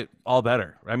 That'll make it all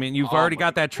better. I mean, you've Oh already my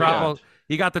got that God. tropical.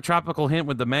 You got the tropical hint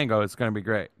with the mango. It's going to be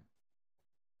great.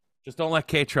 Just don't let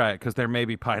Kay try it because there may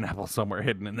be pineapple somewhere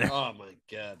hidden in there. Oh my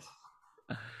god.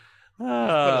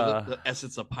 Ah. Put the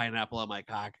essence of pineapple on my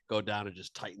cock, go down and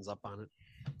just tightens up on it.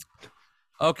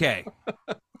 Okay.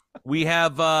 We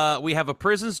have a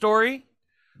prison story.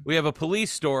 We have a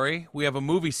police story. We have a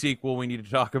movie sequel we need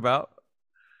to talk about.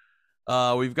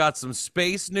 We've got some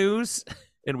space news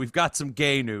and we've got some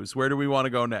gay news. Where do we want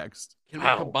to go next? Can we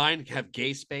combine, have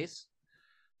gay space?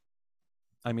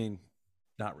 I mean,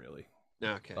 not really.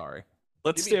 Okay. Sorry.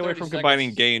 Let's Give me stay away 30 from combining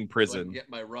seconds gay in So I can prison. get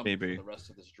my rum maybe. for the rest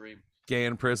of the stream. Gay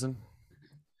in prison?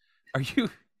 Are you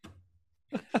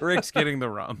Rick's getting the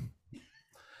rum.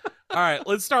 All right,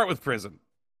 let's start with prison.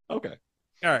 Okay.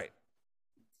 All right.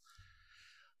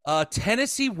 A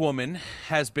Tennessee woman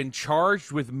has been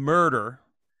charged with murder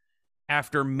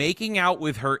after making out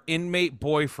with her inmate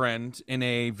boyfriend in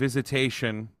a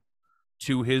visitation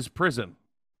to his prison.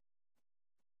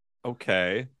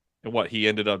 Okay. And what? He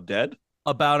ended up dead?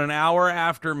 About an hour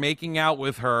after making out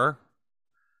with her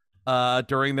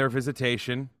during their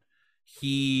visitation,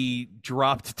 he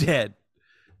dropped dead.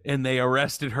 And they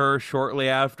arrested her shortly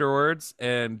afterwards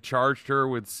and charged her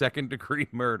with second-degree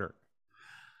murder.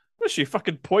 Was she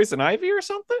fucking poison ivy or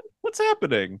something? What's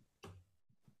happening?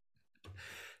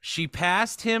 She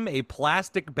passed him a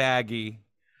plastic baggie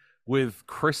with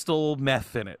crystal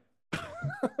meth in it.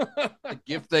 A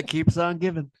gift that keeps on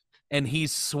giving. And he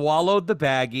swallowed the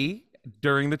baggie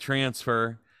during the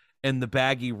transfer, and the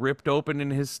baggie ripped open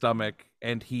in his stomach,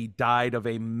 and he died of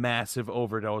a massive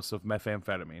overdose of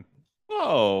methamphetamine.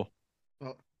 Oh.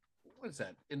 Well, what is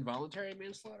that? Involuntary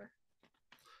manslaughter?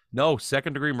 No,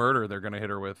 second-degree murder they're going to hit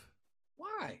her with.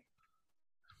 Why?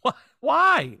 Why?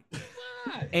 Why?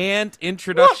 And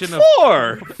introduction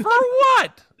What for? For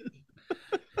what?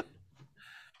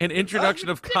 An introduction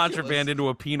of ridiculous. contraband into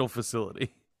a penal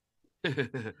facility.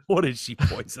 What is she,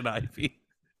 poison ivy?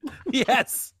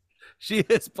 Yes, she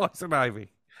is poison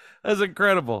ivy. That's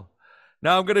incredible.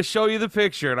 Now I'm going to show you the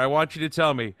picture, and I want you to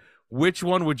tell me, which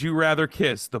one would you rather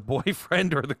kiss, the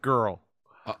boyfriend or the girl?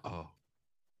 Uh-oh.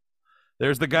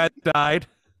 There's the guy that died.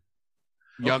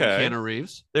 Young Okay. Keanu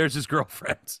Reeves. There's his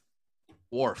girlfriend.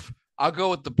 Worf. I'll go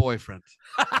with the boyfriend.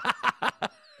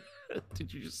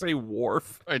 Did you just say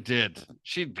Worf? I did.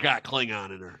 She got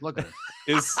Klingon in her. Look at her.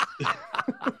 Is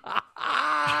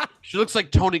She looks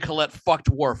like Tony Collette fucked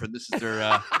Worf, and this is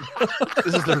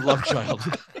their love child.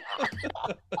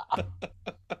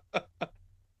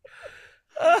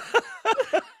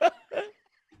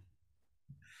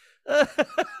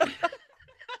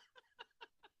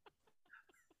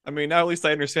 I mean, now at least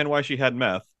I understand why she had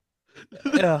meth.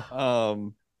 Yeah.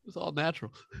 It was all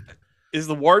natural. Is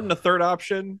the warden a third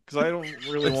option? Because I don't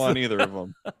really want either of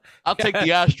them. I'll take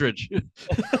the ostrich.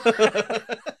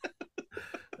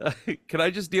 Can I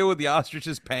just deal with the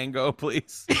ostrich's pango,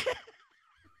 please?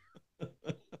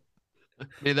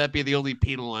 May that be the only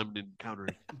penal I'm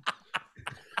encountering.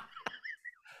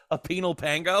 A penal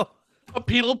pango? A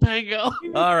penal pango.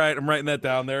 All right, I'm writing that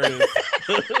down. There it is.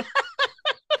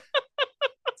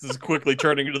 This is quickly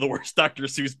turning into the worst Dr.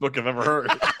 Seuss book I've ever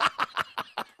heard.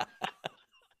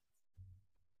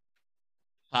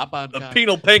 Hop on. The cock.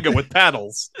 penal pango with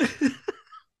paddles.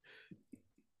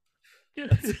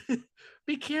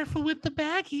 Be careful with the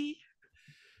baggie.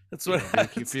 That's what It'll make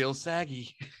you happens. feel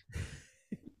saggy.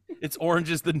 It's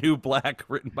Orange is the New Black,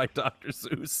 written by Dr.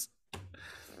 Seuss.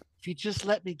 If you just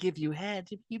let me give you head,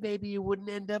 maybe you wouldn't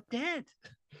end up dead.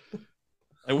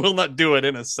 I will not do it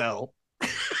in a cell.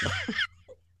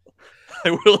 I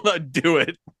will not do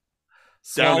it.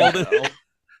 Swallow, Down in hell.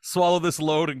 swallow this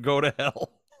load and go to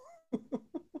hell.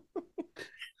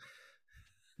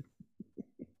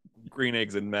 Green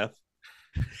eggs and meth.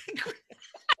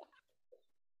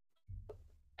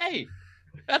 Hey,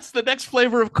 that's the next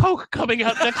flavor of Coke coming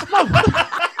out next month.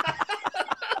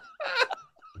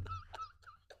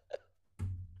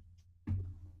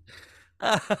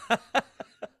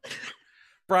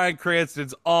 Bryan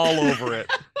Cranston's all over it.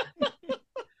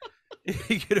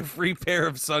 You get a free pair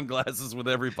of sunglasses with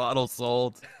every bottle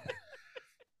sold.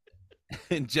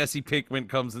 And Jesse Pinkman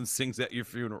comes and sings at your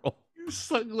funeral.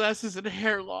 Sunglasses and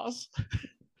hair loss.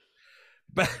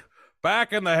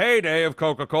 Back in the heyday of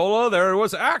Coca-Cola, there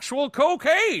was actual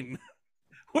cocaine.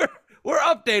 We're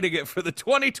updating it for the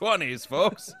 2020s,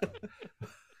 folks.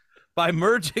 By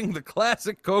merging the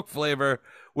classic Coke flavor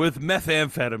with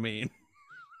methamphetamine.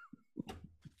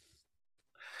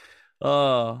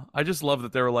 I just love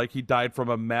that they were like, he died from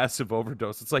a massive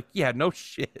overdose. It's like, yeah, no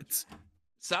shit.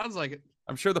 Sounds like it.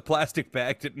 I'm sure the plastic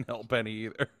bag didn't help any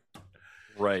either.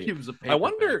 Right. It was a I paper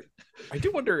wonder. bag. I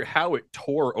do wonder how it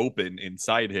tore open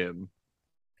inside him.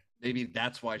 Maybe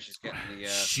that's why she's getting the.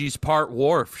 She's part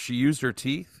Worf. She used her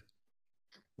teeth.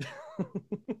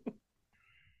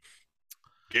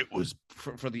 It was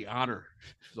for the honor.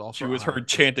 It was all She for was honor. heard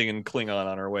chanting in Klingon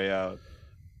on her way out.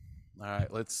 all right.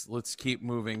 Let's keep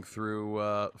moving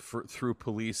through through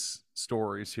police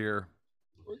stories here.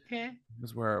 Okay.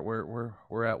 Because we're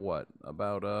at what,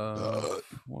 about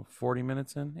 40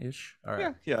 minutes in ish. All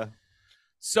right. Yeah.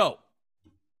 So,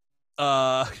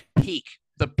 Peak.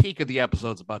 The peak of the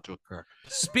episode's about to occur.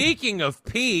 speaking of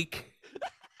peak,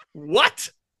 What?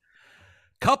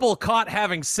 couple caught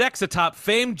having sex atop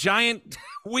famed giant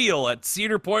wheel at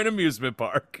Cedar Point Amusement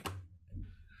Park.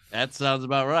 That sounds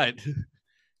about right.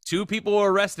 2 people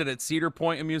were arrested at Cedar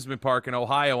Point Amusement Park in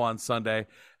Ohio on Sunday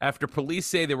after police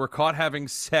say they were caught having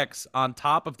sex on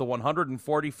top of the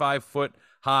 145-foot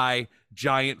high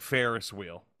giant Ferris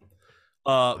wheel.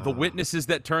 The witnesses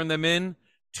that turned them in,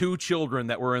 2 children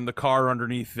that were in the car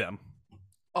underneath them.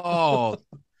 Oh,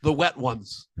 the wet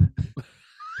ones.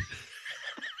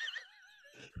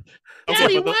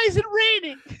 Daddy, why is it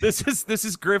raining? This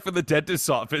is Griff in the dentist's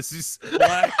office. He's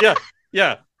black.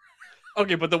 Yeah.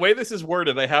 Okay, but the way this is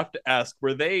worded, I have to ask: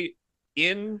 were they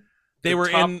in? They the were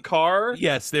top in car.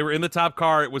 Yes, they were in the top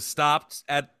car. It was stopped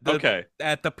at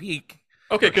the peak.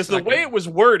 Okay, For a because the way second. it was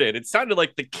worded, it sounded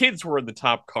like the kids were in the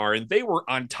top car and they were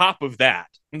on top of that.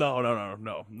 No.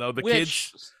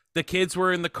 Which The kids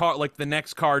were in the car, like the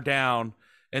next car down,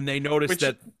 and they noticed Which-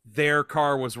 that their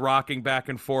car was rocking back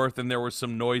and forth, and there was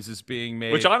some noises being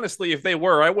made. Which honestly, if they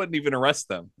were, I wouldn't even arrest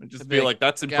them. I'd just be Big like,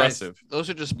 "That's guys, impressive." those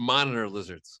are just monitor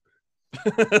lizards.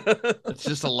 It's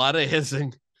just a lot of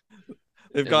hissing.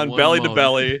 They've and gone one belly to moan.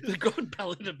 belly. They're going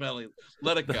belly to belly.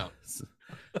 Let it go.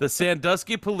 The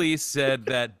Sandusky police said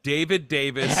that David It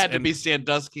Davis had to and be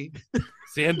Sandusky.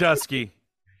 Sandusky. Something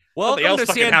Welcome else to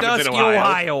fucking happens in Sandusky,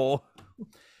 Ohio.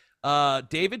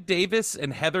 David Davis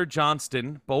and Heather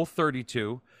Johnston, both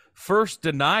 32, first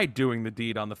denied doing the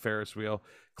deed on the Ferris wheel,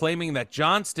 claiming that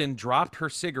Johnston dropped her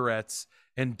cigarettes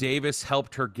and Davis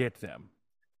helped her get them.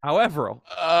 However,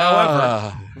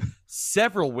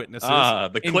 several witnesses,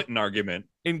 The in- Clinton argument.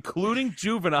 including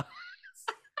juveniles,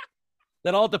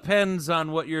 that all depends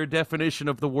on what your definition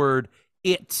of the word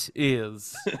 "it"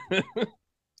 is.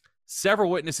 Several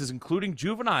witnesses, including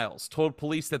juveniles, told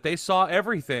police that they saw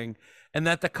everything and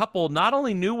that the couple not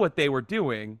only knew what they were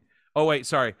doing.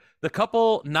 The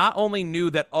couple not only knew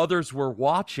that others were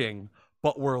watching,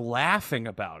 but were laughing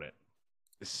about it.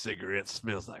 The cigarette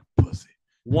smells like pussy.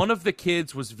 One of the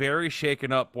kids was very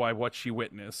shaken up by what she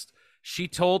witnessed. She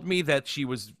told me that she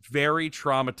was very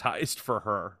traumatized for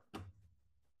her.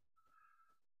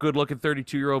 Good looking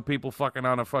 32-year-old people fucking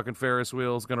on a fucking Ferris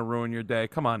wheel is going to ruin your day.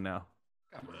 Come on now.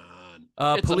 Come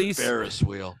on. It's Police a Ferris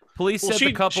wheel. Police Well, said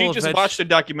the couple she just eventu- watched a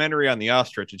documentary on the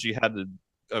ostrich and she had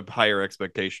a higher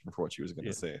expectation for what she was going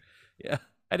to say. Yeah.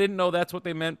 I didn't know that's what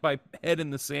they meant by head in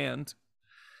the sand.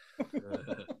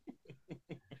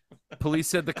 Police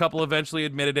said the couple eventually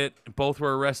admitted it. Both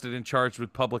were arrested and charged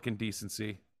with public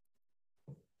indecency.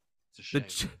 It's a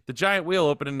shame. The giant wheel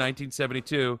opened in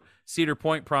 1972. Cedar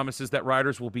Point promises that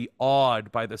riders will be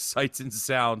awed by the sights and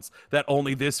sounds that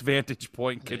only this vantage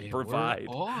point can They were provide.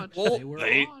 awed. Well, They were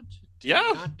they- awed. Did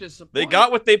yeah, not disappoint. They got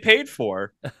what they paid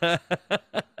for.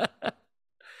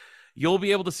 You'll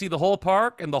be able to see the whole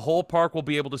park, and the whole park will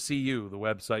be able to see you, the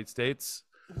website states.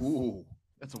 Ooh,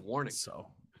 that's a warning. So,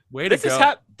 way to This is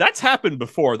go. that's happened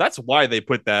before. That's why they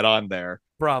put that on there.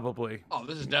 Probably. Oh,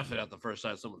 this is definitely not the first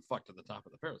time someone fucked at the top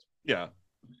of the Ferris. Yeah.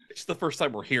 It's the first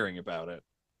time we're hearing about it.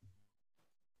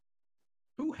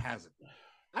 Who hasn't?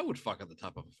 I would fuck at the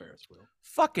top of a Ferris wheel.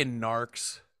 Fucking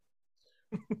narcs.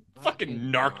 Fucking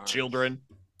narc children.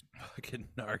 Fucking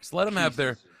narcs. Let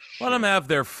them have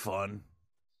their fun.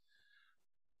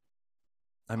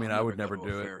 I mean, I would never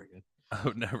do it. I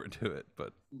would never do it,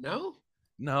 but No?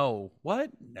 no.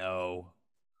 What? No.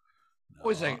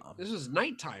 Wait a second. No, This is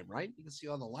nighttime, right? You can see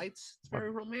all the lights. It's very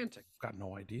romantic. I've got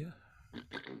no idea.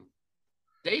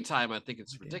 Daytime, I think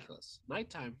it's ridiculous.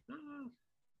 Nighttime, no.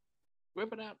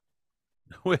 Whip it out.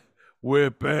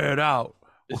 Whip it out.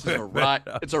 This is a Whip it ride.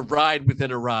 out. It's a ride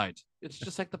within a ride. It's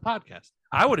just like the podcast.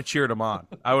 I would have cheered him on.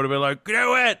 I would have been like,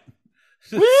 do it.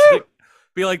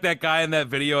 Be like that guy in that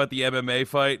video at the MMA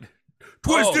fight.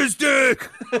 Twist Oh. his dick.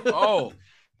 Oh,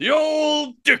 The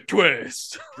old dick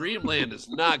twist. Dreamland is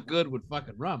not good with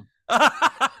fucking rum.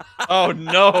 Oh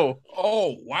no.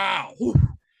 Oh wow!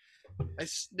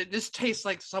 This tastes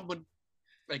like someone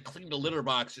like cleaned a litter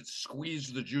box and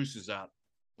squeezed the juices out.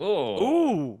 Oh.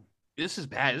 Ooh. This is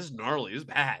bad. This is gnarly. This is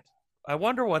bad. I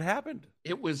wonder what happened.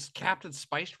 It was Captain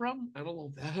Spiced rum. I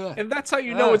don't know. And that's how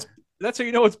you know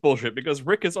it's bullshit, because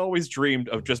Rick has always dreamed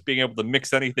of just being able to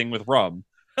mix anything with rum.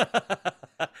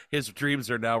 His dreams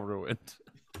are now ruined.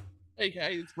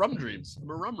 Hey, it's rum dreams. I'm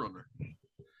a rum runner.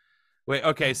 Wait,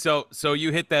 okay, so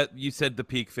you hit that, you said the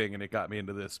peak thing, and it got me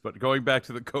into this. But going back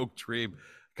to the Coke dream,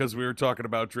 because we were talking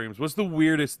about dreams, what's the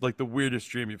weirdest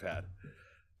dream you've had?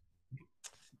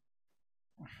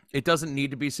 It doesn't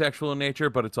need to be sexual in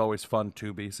nature, but it's always fun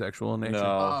to be sexual in nature.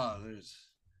 No. There's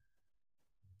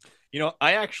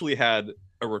I actually had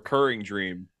a recurring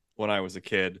dream when I was a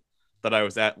kid that I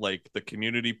was at like the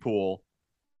community pool,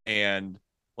 and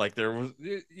like there was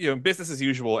business as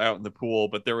usual out in the pool,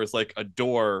 but there was like a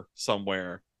door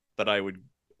somewhere that I would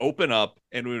open up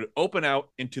and we would open out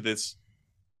into this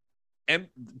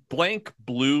blank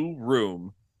blue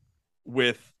room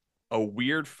with a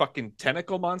weird fucking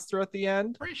tentacle monster at the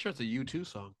end. pretty sure it's a U2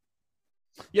 song.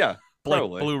 Yeah, Like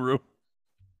probably. Blue Room.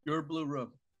 Your Blue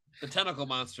Room. The tentacle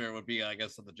monster would be, I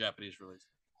guess, in the Japanese release.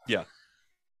 Yeah,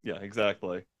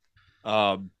 exactly.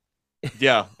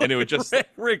 Yeah, and it would just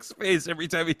Rick's face every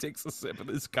time he takes a sip of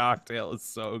this cocktail is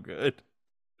so good.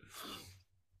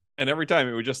 and every time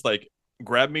it would just like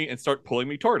grab me and start pulling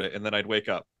me toward it, and then I'd wake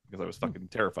up because I was fucking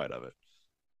terrified of it.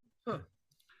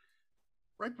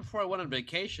 Right before I went on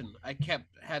vacation, I kept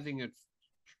having a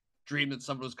dream that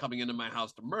someone was coming into my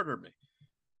house to murder me.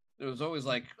 It was always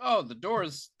like, oh, the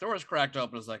door's cracked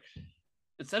open. It's like,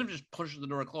 instead of just pushing the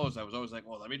door closed, I was always like,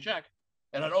 well, let me check.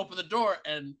 And I'd open the door,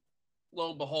 and lo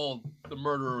and behold, the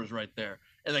murderer was right there.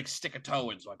 And like stick a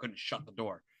toe in so I couldn't shut the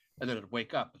door. And then I'd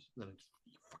wake up. And then I'd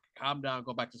fucking calm down,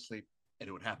 go back to sleep, and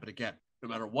it would happen again. No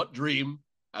matter what dream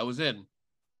I was in,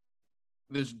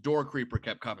 this door creeper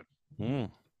kept coming.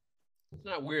 It's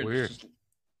not weird. Weird. It's just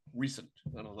recent.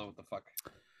 I don't know what the fuck.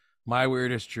 My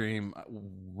weirdest dream,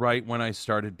 right when I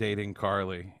started dating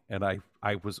Carly, and I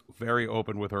was very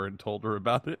open with her and told her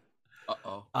about it.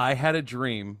 Uh-oh. I had a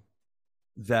dream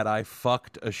that I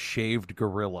fucked a shaved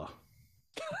gorilla.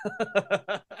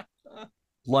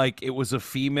 Like it was a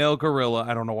female gorilla.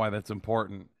 I don't know why that's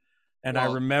important. And I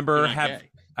Well, remember you're not having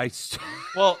gay.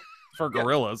 Well, for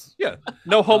gorillas. yeah,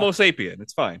 no Homo sapien.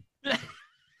 It's fine.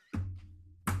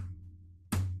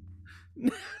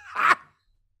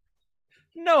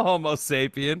 No Homo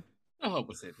sapien. No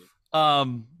hope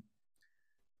sapien.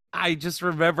 I just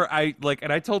remember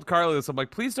and I told Carly this. I'm like,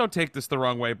 please don't take this the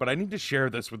wrong way, but I need to share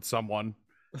this with someone.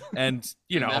 And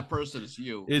And that person is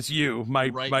you.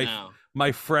 Right now.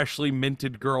 my freshly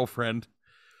minted girlfriend.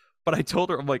 But I told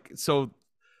her, I'm like, so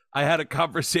I had a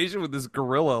conversation with this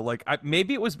gorilla. Like,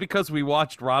 maybe it was because we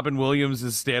watched Robin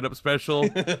Williams' stand-up special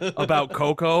about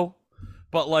Coco.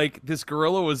 But like this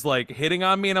gorilla was like hitting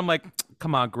on me, and I'm like,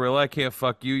 come on, gorilla, I can't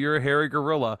fuck you. You're a hairy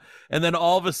gorilla. And then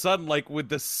all of a sudden, like with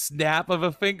the snap of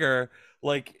a finger,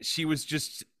 like she was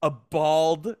just a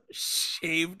bald,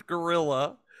 shaved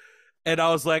gorilla. And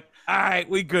I was like, all right,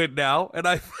 we good now. And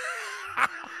I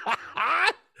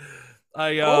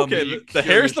Okay, the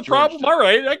hair's the problem. All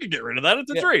right, I can get rid of that.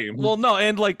 It's a dream. Well, no,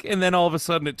 and then all of a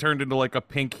sudden it turned into like a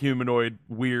pink humanoid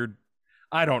weird.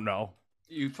 I don't know.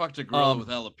 You fucked a gorilla with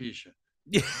alopecia.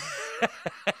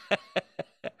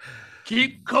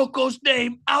 Keep Coco's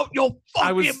name out your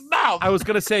fucking mouth. I was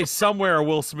gonna say somewhere a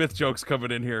Will Smith joke's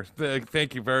coming in here.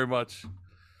 Thank you very much.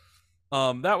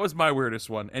 That was my weirdest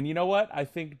one, and you know what? I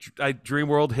think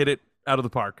Dreamworld hit it out of the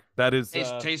park. That is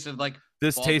tasted like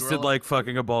this bald tasted gorilla. like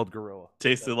fucking a bald gorilla.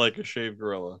 Tasted like a shaved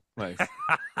gorilla. Nice.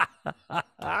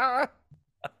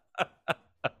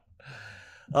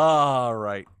 All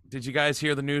right. Did you guys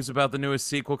hear the news about the newest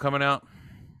sequel coming out?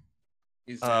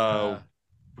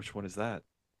 Which one is that?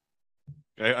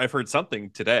 I've heard something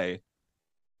today.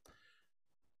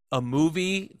 A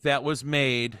movie that was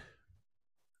made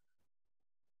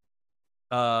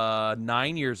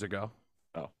 9 years ago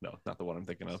Oh no, not the one I'm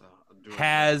thinking of.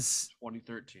 has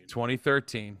 2013.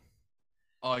 2013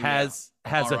 Oh, has a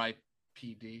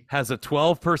R.I.P.D. has a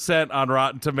 12% on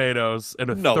Rotten Tomatoes and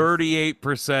a No.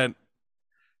 38%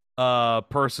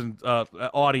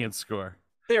 audience score.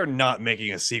 They are not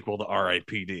making a sequel to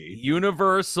R.I.P.D.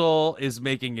 Universal is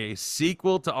making a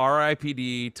sequel to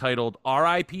R.I.P.D. titled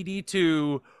R.I.P.D.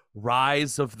 2: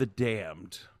 Rise of the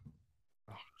Damned.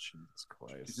 Oh Jesus Is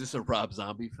Christ! this a Rob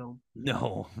Zombie film?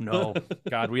 No.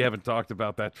 God, we haven't talked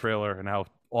about that trailer and how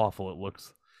awful it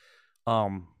looks. You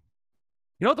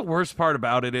know what the worst part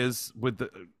about it is, with the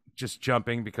just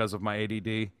jumping because of my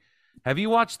ADD? Have you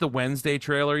watched the Wednesday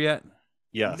trailer yet?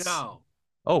 Yes. No.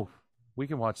 Oh, we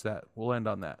can watch that. We'll end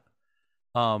on that.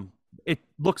 It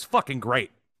looks fucking great.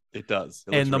 It does.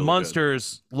 It looks And the really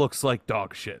Monsters looks like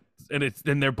dog shit. And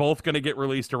they're both going to get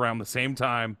released around the same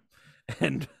time.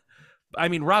 And I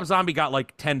mean, Rob Zombie got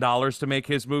like $10 to make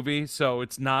his movie, so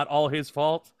it's not all his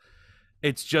fault.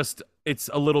 It's just, it's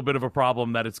a little bit of a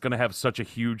problem that it's going to have such a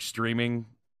huge streaming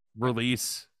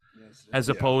release. as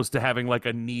Yeah. opposed to having like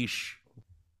a niche.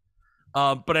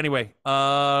 But anyway,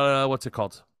 what's it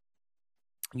called?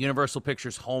 Universal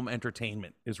Pictures Home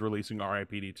Entertainment is releasing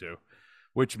R.I.P.D. 2,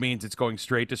 which means it's going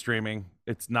straight to streaming.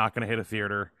 It's not going to hit a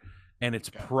theater, and it's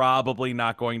probably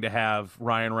not going to have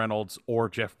Ryan Reynolds or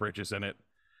Jeff Bridges in it.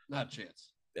 Not a chance.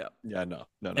 Yeah, no.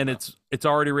 And it's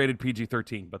already rated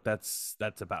PG-13, but that's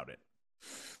about it.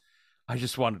 I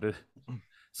just wanted to.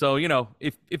 So, you know,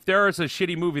 if there is a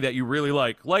shitty movie that you really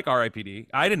like R.I.P.D.,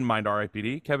 I didn't mind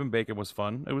R.I.P.D. Kevin Bacon was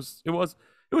fun. It was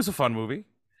a fun movie.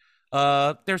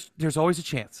 There's always a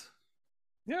chance.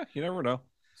 Yeah, you never know.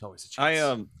 There's always a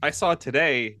chance. I saw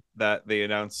today that they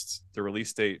announced the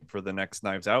release date for the next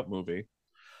Knives Out movie.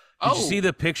 Did you see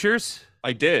the pictures?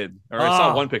 I did, or I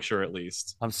saw one picture at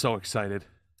least. I'm so excited.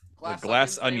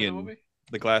 Glass Onion,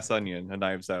 the Glass Onion, a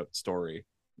Knives Out story.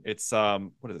 It's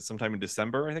what is it? Sometime in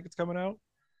December, I think it's coming out.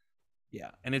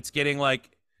 Yeah, and it's getting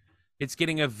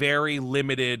a very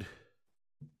limited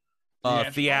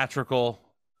theatrical,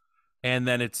 and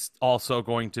then it's also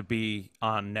going to be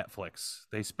on Netflix.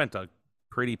 They spent a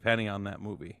pretty penny on that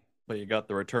movie. But you got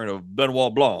the return of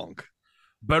Benoit Blanc.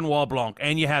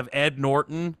 And you have Ed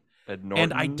Norton.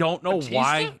 And I don't know Batista?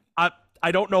 why.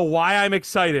 I don't know why I'm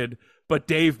excited, but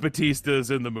Dave Bautista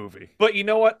is in the movie. But you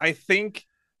know what? I think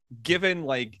given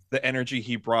like the energy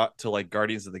he brought to like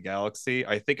Guardians of the Galaxy,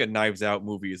 I think a Knives Out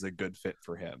movie is a good fit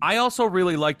for him. I also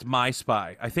really liked My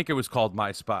Spy. I think it was called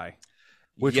My Spy,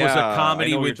 which was a Yeah,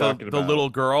 comedy I know what with you're the talking about. little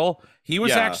girl. He was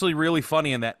Yeah. actually really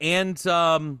funny in that. And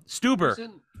Stuber. He was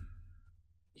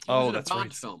Oh, in a that's Bond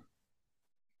right. film.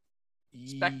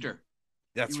 Spectre.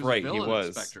 That's He was a right. He villain in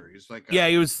was. Spectre. He was like Yeah,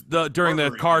 he was during the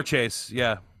murdering car people. chase.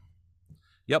 Yeah.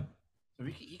 Yep. So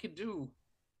he could do.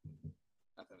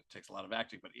 Not that it takes a lot of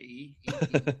acting, but he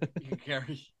can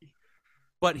carry.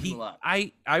 But Do he, a lot.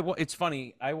 it's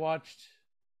funny. I watched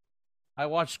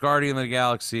Guardian of the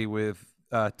Galaxy with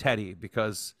Teddy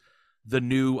because the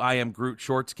new I Am Groot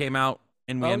shorts came out,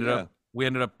 and we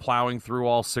ended up plowing through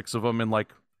all 6 of them in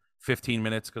like 15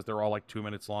 minutes because they're all like 2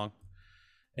 minutes long.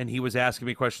 And he was asking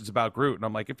me questions about Groot, and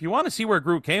I'm like, if you want to see where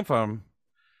Groot came from,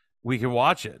 we can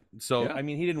watch it. So Yeah. I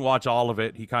mean, he didn't watch all of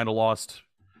it. He kind of lost.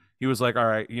 He was like, all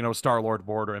right, you know, Star-Lord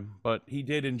bored him, but he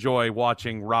did enjoy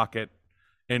watching Rocket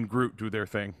and Groot do their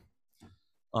thing.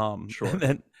 Sure.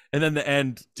 And then the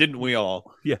end. Didn't we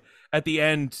all? Yeah. At the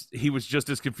end, he was just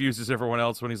as confused as everyone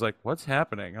else when he's like, what's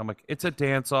happening? I'm like, it's a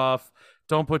dance-off.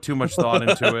 Don't put too much thought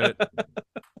into it.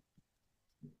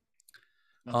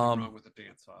 Nothing wrong with the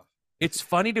dance off. It's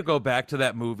funny to go back to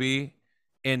that movie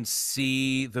and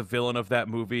see the villain of that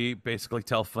movie basically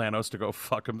tell Thanos to go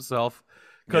fuck himself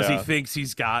because he Yeah. thinks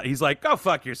he's like, go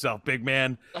fuck yourself, big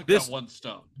man. I've This- got one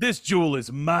stone. This jewel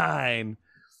is mine.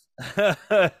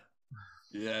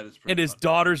 Yeah, it's And his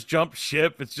daughters jump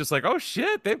ship. It's just like, oh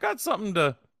shit, they've got something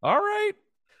to. All right.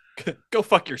 Go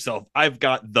fuck yourself. I've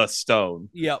got the stone.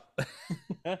 Yep.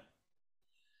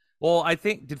 Well, I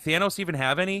think did Thanos even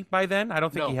have any by then? I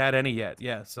don't think he No. had any yet.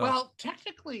 Yeah. So Well,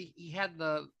 technically, he had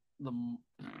the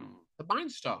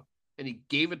Mind Stone, and he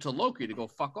gave it to Loki to go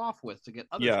fuck off with to get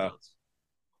other Yeah. stones.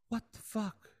 what the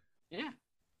fuck? Yeah,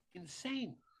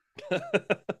 insane.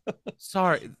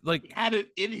 Sorry, like He had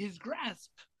it in his grasp.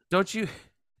 don't you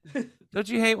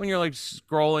hate when you're like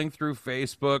scrolling through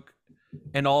Facebook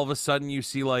and all of a sudden you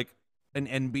see like an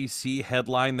NBC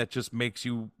headline that just makes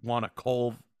you want to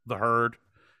cull the herd?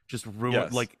 Just ruin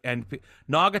Yes. like and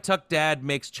Naugatuck dad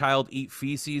makes child eat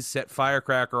feces, set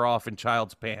firecracker off in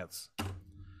child's pants.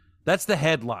 That's the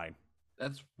headline.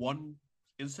 That's one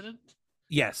incident.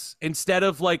 Yes. Instead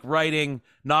of like writing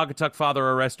Naugatuck father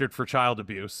arrested for child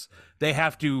abuse, they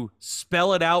have to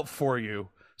spell it out for you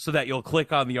so that you'll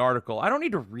click on the article. I don't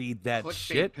need to read that Clickbait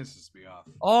shit. pisses me off.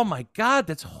 Oh my god,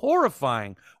 that's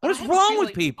horrifying. What I is have a wrong with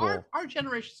feeling people? Our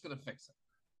generation's gonna fix it.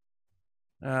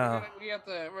 Oh.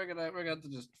 We're gonna have to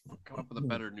just come up with a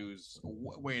better news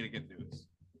way to get news.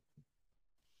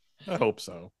 I hope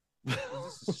so.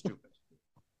 This is stupid.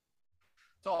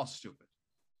 It's all stupid.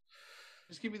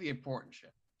 Just give me the important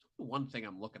shit. The one thing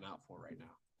I'm looking out for right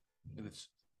now, and it's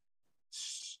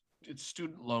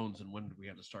student loans, and when do we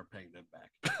have to start paying them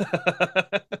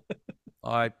back?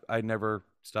 I never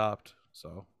stopped.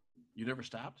 So You never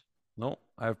stopped. no,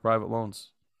 I have private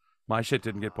loans. My shit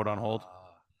didn't get put on hold.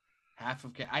 Half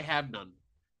of I have none.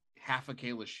 Half of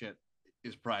Kayla's shit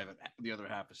is private. The other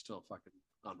half is still fucking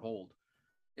on hold.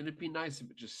 And it'd be nice if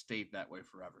it just stayed that way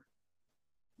forever.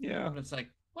 Yeah. But it's like,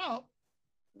 well,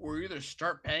 we either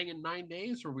start paying in 9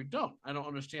 days or we don't. I don't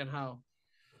understand how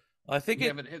I think we it.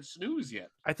 haven't hit snooze yet.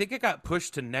 I think it got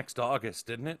pushed to next August,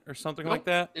 didn't it, or something like Nope.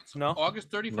 that? It's No. August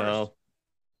 31st. No.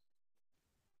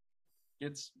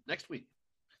 It's next week.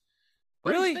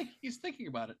 But Really? he's thinking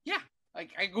about it. Yeah. I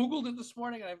Googled it this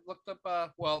morning and I looked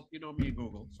up, well, you know me and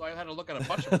Google. So I had to look at a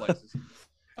bunch of places.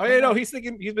 Oh, yeah, no, he's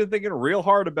been thinking real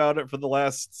hard about it for the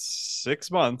last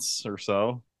 6 months or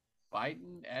so.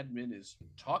 Biden admin is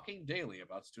talking daily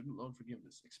about student loan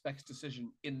forgiveness. Expects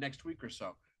decision in next week or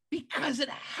so. Because it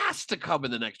has to come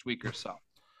in the next week or so.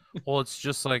 Well, it's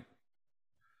just like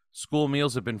school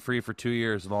meals have been free for 2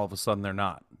 years, and all of a sudden they're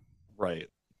not. Right.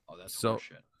 Oh, that's So-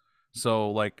 shit.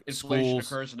 So, like, Inflation schools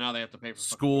occurs and now they have to pay for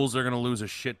schools are going to lose a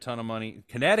shit ton of money.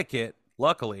 Connecticut,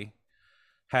 luckily,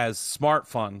 has smart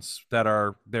funds that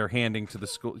they're handing to the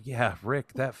school. Yeah,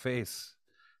 Rick, that face.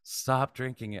 Stop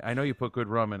drinking it. I know you put good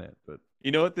rum in it, but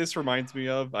You know what this reminds me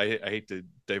of? I hate to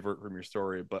divert from your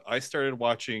story, but I started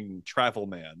watching Travel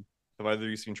Man. Have either of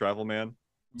you seen Travel Man?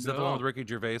 is that the one with Ricky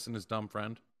Gervais and his dumb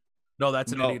friend? No,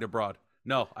 that's an No. idiot abroad.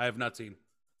 No, I have not seen.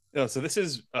 No, so this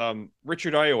is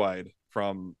Richard Ayoade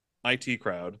from IT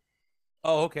Crowd.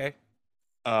 Oh, okay.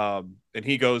 And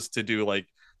he goes to do like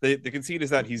the conceit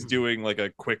is that he's doing like a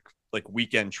quick like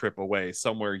weekend trip away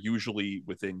somewhere, usually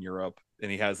within Europe, and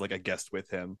he has like a guest with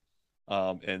him.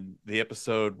 And the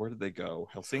episode, where did they go?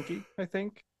 Helsinki, I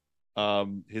think.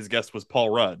 His guest was Paul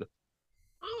Rudd,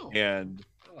 Oh, and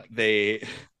I like it. they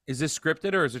Is this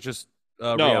scripted or is it just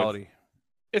No, reality?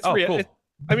 it's Oh, real. cool.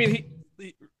 I mean,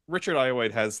 Richard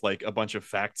Ayoade has like a bunch of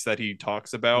facts that he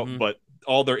talks about, Mhm. but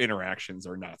all their interactions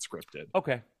are not scripted.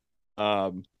 Okay.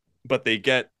 But they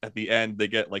get at the end, they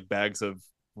get like bags of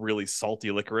really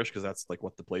salty licorice because that's like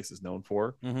what the place is known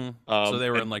for. Mm-hmm. So they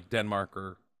were and in like Denmark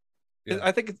or. Yeah.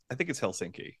 I think it's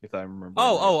Helsinki, if I remember.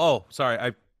 Oh. Sorry,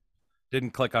 I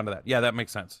didn't click onto that. Yeah, that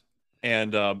makes sense.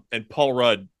 And Paul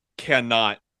Rudd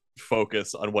cannot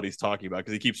focus on what he's talking about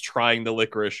because he keeps trying the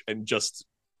licorice and just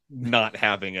not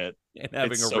having it. And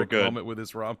having It's a so Rick good. moment with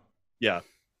his rum. Yeah.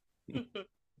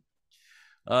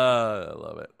 I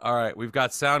love it. All right, we've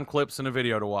got sound clips and a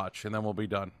video to watch, and then we'll be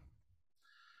done.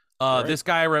 right. This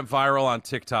guy went viral on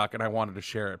TikTok, and I wanted to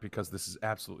share it because this is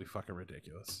absolutely fucking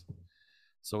ridiculous.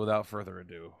 So without further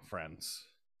ado, friends,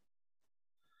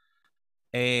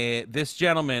 this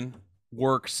gentleman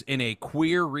works in a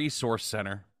queer resource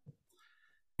center,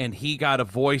 and he got a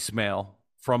voicemail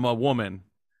from a woman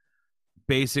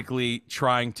basically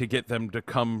trying to get them to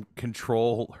come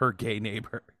control her gay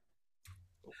neighbor.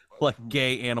 Like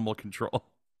gay animal control.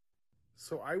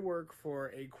 So I work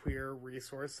for a queer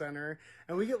resource center,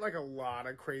 and we get like a lot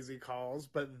of crazy calls,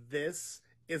 but this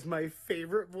is my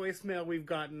favorite voicemail we've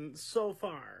gotten so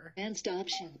far. Advanced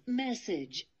option.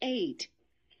 Message 8.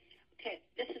 Okay,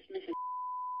 this is Mrs.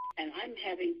 and I'm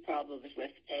having problems with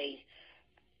a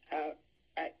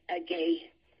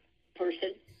gay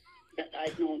person that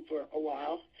I've known for a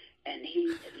while, and he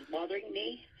is bothering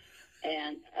me,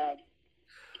 and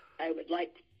I would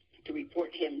like to report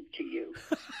him to you.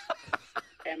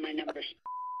 And my number's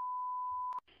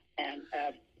and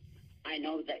I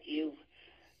know that you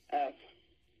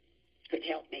could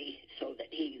help me so that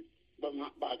he will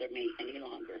not bother me any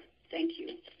longer. Thank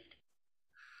you.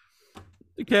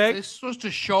 Okay. They're supposed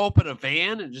to show up in a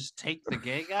van and just take the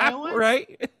gay guy away?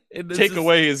 Right? And this Take is-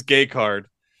 away his gay card.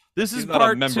 This He's is not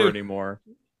part a member two. anymore.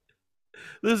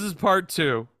 This is part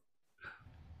 2.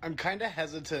 I'm kind of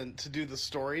hesitant to do the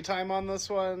story time on this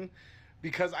one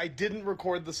because I didn't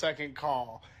record the second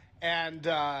call, and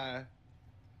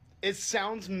it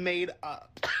sounds made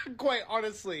up, quite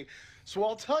honestly. So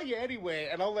I'll tell you anyway,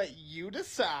 and I'll let you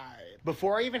decide.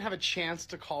 Before I even have a chance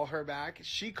to call her back,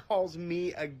 she calls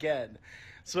me again.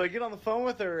 So I get on the phone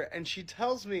with her, and she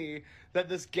tells me that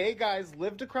this gay guy's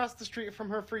lived across the street from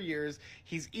her for years.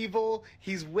 He's evil,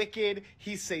 he's wicked,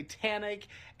 he's satanic,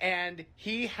 and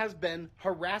he has been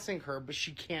harassing her, but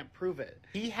she can't prove it.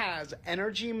 He has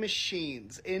energy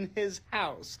machines in his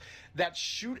house that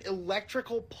shoot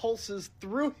electrical pulses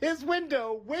through his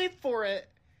window, wait for it,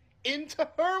 into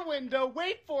her window,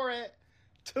 wait for it,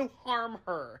 to harm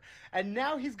her. And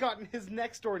now he's gotten his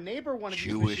next door neighbor one of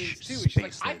Jewish these machines too. And she's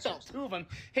like, space I lasers. felt 2 of them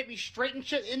hit me straight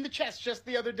in the chest just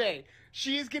the other day.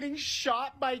 She is getting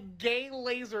shot by gay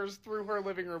lasers through her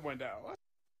living room window.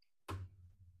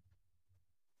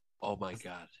 Oh my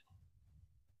god.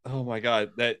 Oh my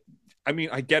god, I mean,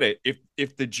 I get it.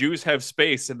 If the Jews have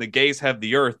space and the gays have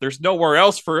the earth, there's nowhere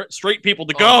else for straight people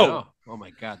to go. Oh, no. Oh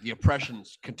my god. The oppression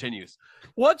continues.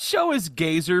 What show is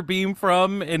Gazer Beam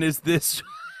from, and is this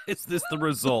the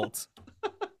result?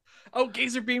 Oh,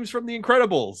 Gazer Beams from The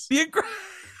Incredibles. The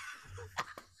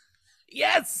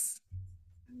Yes.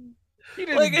 He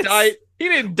didn't Like, it's- die. He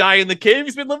didn't die in the cave.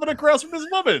 He's been living across from his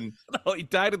woman. No, he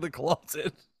died in the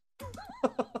closet.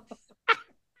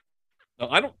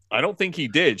 No, I don't think he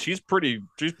did. She's pretty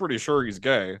sure he's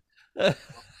gay.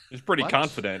 He's pretty What?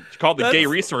 confident. She called the Gay That's-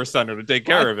 Resource Center to take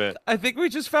care of it. I think we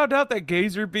just found out that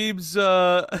Gazer Beam's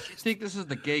You think this is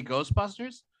the gay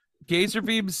Ghostbusters? Gazer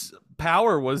Beam's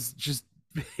power was just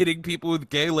hitting people with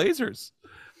gay lasers.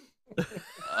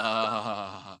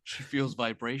 She feels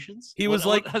vibrations. He was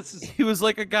What like else is- he was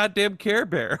like a goddamn Care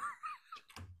Bear,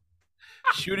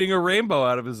 shooting a rainbow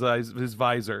out of his eyes, his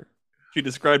visor. She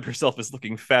described herself as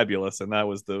looking fabulous, and that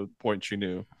was the point she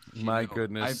knew. My You know,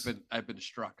 goodness. I've been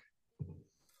struck.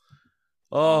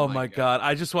 Oh Oh my my god.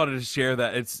 I just wanted to share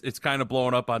that. It's kind of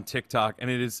blowing up on TikTok, and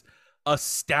it is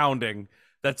astounding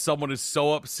that someone is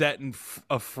so upset and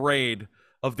afraid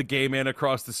of the gay man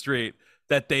across the street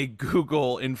that they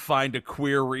Google and find a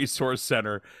queer resource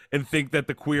center and think that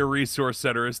the queer resource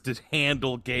center is to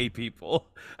handle gay people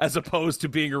as opposed to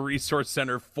being a resource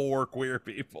center for queer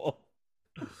people.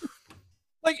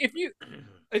 Like, if you,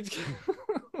 You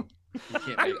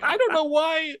can't I, make I don't know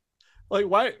why. Like,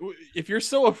 why? If you're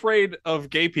so afraid of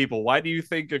gay people, why do you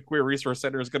think a queer resource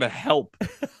center is going to help?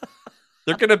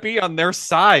 They're going to be on their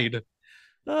side.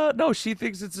 No, she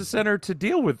thinks it's a center to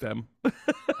deal with them. Oh,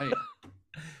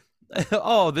 yeah.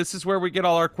 Oh, this is where we get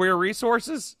all our queer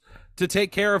resources to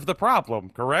take care of the problem,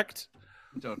 correct?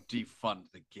 Don't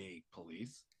defund the gay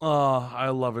police. Oh, I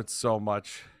love it so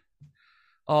much.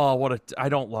 Oh, I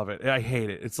don't love it. I hate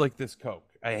it. It's like this Coke.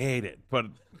 I hate it, but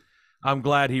I'm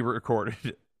glad he recorded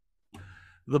it.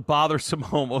 The bothersome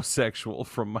homosexual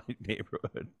from my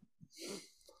neighborhood.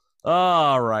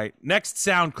 All right. Next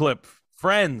sound clip.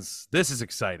 Friends, this is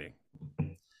exciting.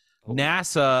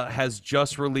 NASA has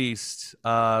just released, it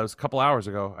was a couple hours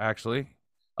ago, actually.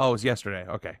 Oh, it was yesterday.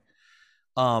 Okay.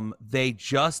 They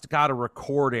just got a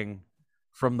recording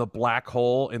from the black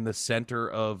hole in the center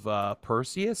of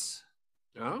Perseus,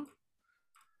 Oh?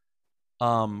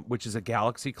 which is a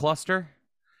galaxy cluster.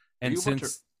 And Are you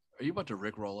since about to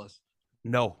rickroll us?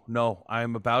 no,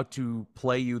 I'm about to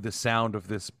play you the sound of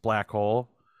this black hole.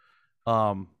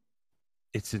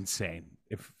 It's insane.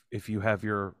 If you have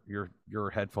your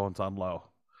headphones on low,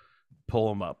 pull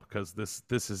them up because this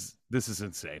is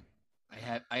insane.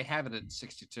 I have it at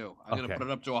 62. I'm Okay. gonna put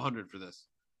it up to 100 for this.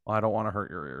 Well, I don't want to hurt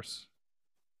your ears.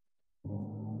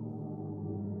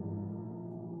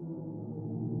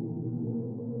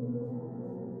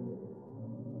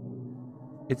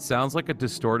 It sounds like a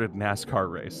distorted NASCAR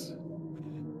race.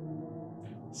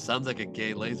 Sounds like a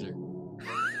gay laser.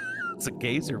 It's a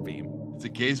gazer beam. It's a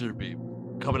gazer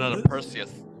beam coming out of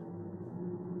Perseus.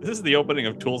 This is the opening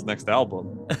of Tool's next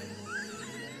album.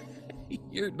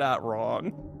 You're not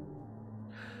wrong.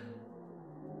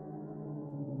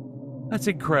 That's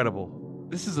incredible.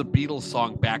 This is a Beatles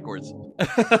song backwards.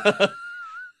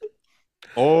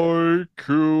 I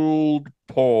killed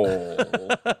Paul.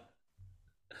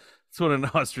 That's what an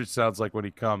ostrich sounds like when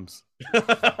he comes.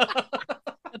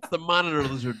 That's the monitor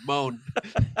lizard moan.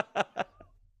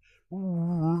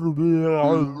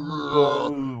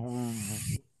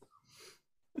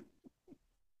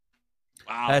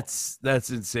 Wow. That's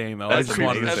insane though. That's I just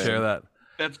wanted to amazing. share that.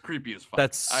 That's creepy as fuck.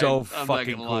 That's so I'm not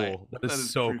fucking gonna lie. cool. That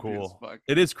is so creepy as cool. fuck.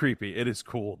 It is creepy. It is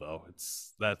cool though.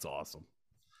 That's awesome.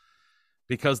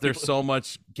 Because there's so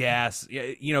much gas.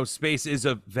 You know, space is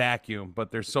a vacuum,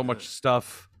 but there's so much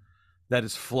stuff that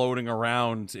is floating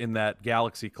around in that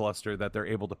galaxy cluster that they're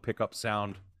able to pick up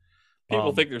sound.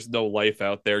 People think there's no life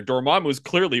out there. Dormammu's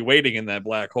clearly waiting in that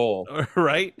black hole.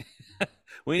 Right?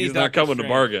 We need He's not Doctor coming to Strange.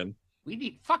 bargain. We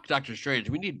need fuck Doctor Strange.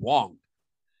 We need Wong.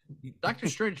 Doctor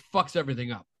Strange fucks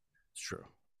everything up. It's true.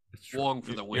 It's true. Wong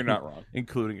for the win. You're not wrong.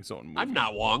 Including his own movie. I'm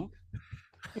not Wong.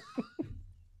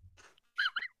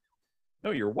 No,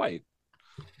 you're white.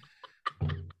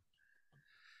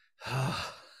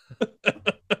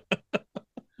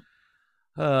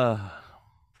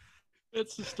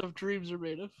 That's the stuff dreams are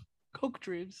made of. Coke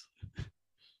dreams.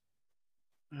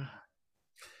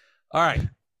 All right,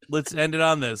 let's end it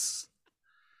on this.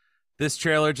 This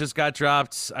trailer just got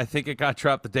dropped. I think it got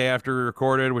dropped the day after we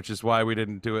recorded, which is why we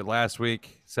didn't do it last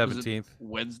week, Was it 17th.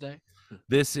 Wednesday.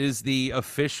 This is the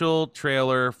official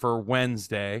trailer for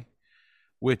Wednesday,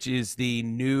 which is the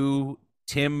new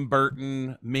Tim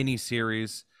Burton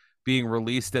miniseries being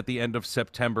released at the end of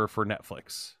September for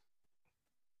Netflix.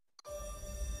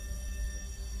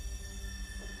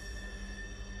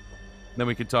 Then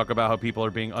we could talk about how people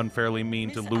are being unfairly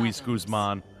mean to Miss Luis Adams.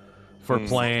 Guzman for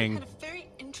playing Had a very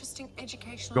interesting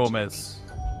educational Gomez.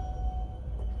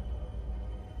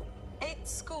 journey. 8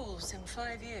 schools in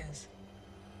 5 years.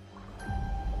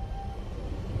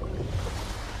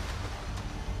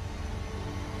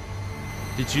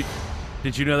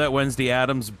 Did you know that Wednesday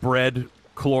Adams bred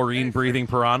chlorine breathing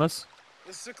piranhas?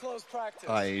 This is a close practice.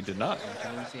 I did not.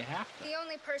 Sometimes you have to. The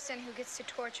only person who gets to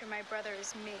torture my brother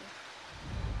is me.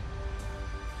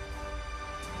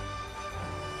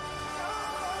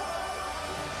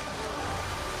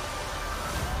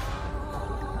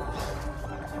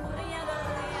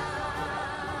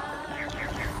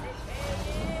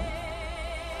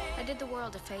 I did the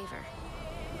world a favor.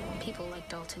 People like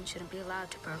Dalton shouldn't be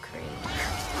allowed to procreate.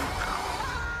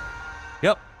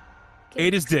 Yep. Getting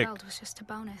Ate his dick. expelled was just a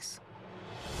bonus.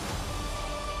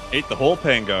 Ate the whole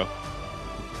pango.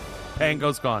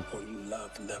 Pango's gone. Oh, you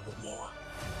love Nevermore.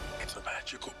 It's a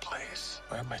magical place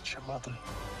where I met your mother.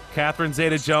 Catherine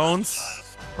Zeta-Jones,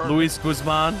 Luis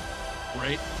Guzman.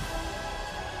 Great.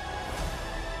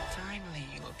 Finally,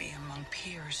 you will be among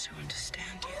peers who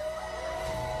understand you.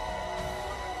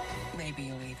 Maybe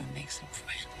you'll even make some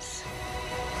friends.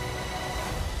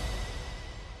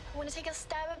 Want to take a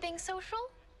stab at being social?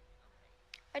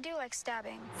 I do like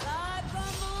stabbing.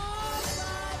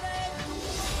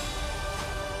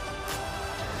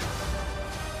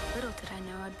 Little did I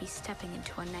know I'd be stepping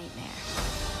into a nightmare.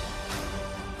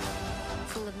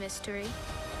 Full of mystery,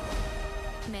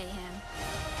 mayhem,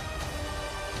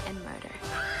 and murder.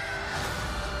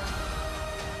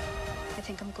 I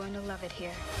think I'm going to love it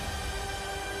here.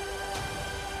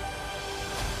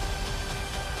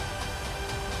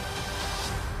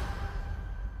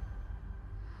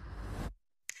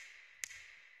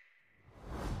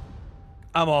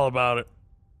 I'm all about it.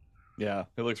 Yeah,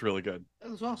 it looks really good. That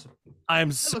was awesome.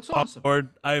 I'm so looks on awesome. board.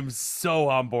 I'm so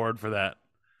on board for that.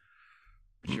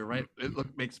 But you're right. It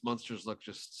makes monsters look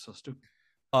just so stupid.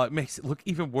 It makes it look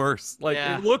even worse. Like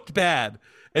Yeah. it looked bad,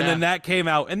 and then that came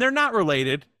out, and they're not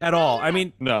related at all. I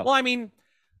mean, No. well, I mean,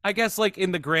 I guess like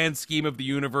in the grand scheme of the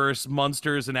universe,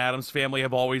 Munsters and Addams Family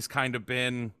have always kind of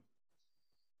been,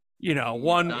 you know,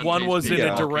 one Dante's was in Big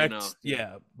a direct, Volcano.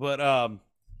 yeah,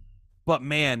 but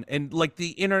man, and like the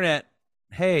internet.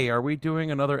 Hey, are we doing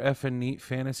another effing neat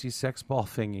fantasy sex ball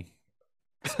thingy?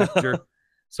 Zector.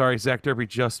 Sorry, Zach Derby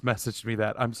just messaged me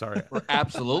that. I'm sorry. We're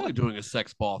absolutely doing a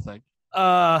sex ball thing.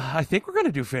 I think we're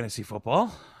gonna do fantasy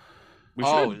football. We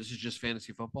Oh, should. this is just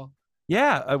fantasy football?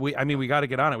 Yeah, we got to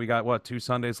get on it. We got what, 2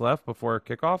 Sundays left before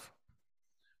kickoff.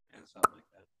 Yeah, something like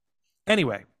that.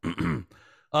 Anyway,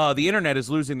 the internet is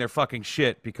losing their fucking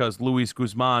shit because Luis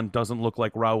Guzman doesn't look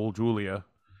like Raul Julia,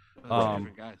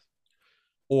 Different guys.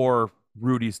 or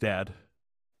Rudy's dad,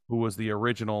 who was the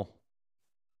original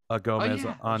Gomez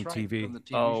yeah, on that's right, TV. from the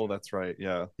TV Oh, show. that's right.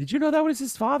 Yeah. Did you know that was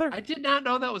his father? I did not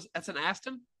know that's an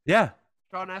Aston. Yeah,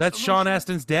 Sean Astin? that's Oh, Sean shit.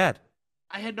 Astin's dad.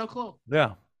 I had no clue.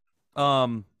 Yeah.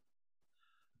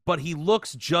 But he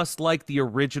looks just like the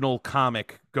original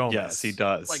comic Gomez. Yes, he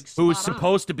does. Like Who's spot on.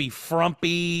 supposed to be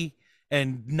frumpy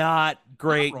and not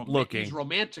great Not looking. He's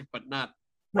romantic, but not.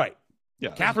 Right.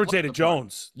 Yeah. Catherine look the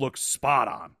Zeta-Jones looks spot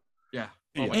on. Yeah.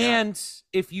 Yeah. Oh my God. And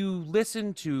if you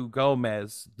listen to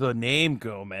Gomez, the name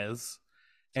Gomez,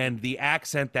 and the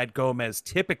accent that Gomez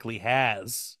typically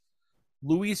has,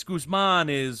 Luis Guzman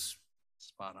is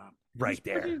Spot on. right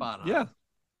there. Spot on. Yeah.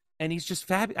 And he's just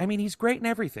fab. I mean, he's great in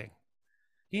everything.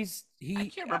 I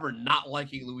can't remember not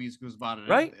liking Luis Guzman. In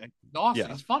Right? anything. Awesome.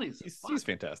 Yeah. He's funny. He's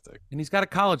fantastic. And he's got a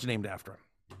college named after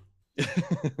him.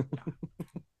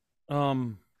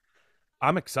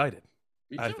 I'm excited.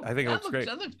 Me I too. think it looks great.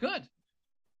 That looks good.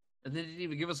 And they didn't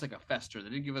even give us like a fester. They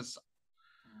didn't give us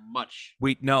much.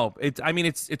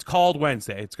 It's called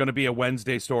Wednesday. It's going to be a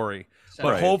Wednesday story.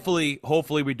 But Right.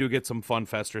 hopefully we do get some fun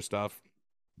fester stuff.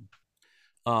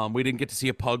 We didn't get to see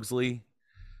a Pugsley.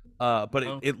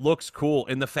 But it looks cool.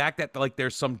 And the fact that like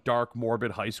there's some dark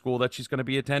morbid high school that she's going to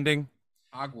be attending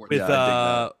Hogwarts. with Yeah, I dig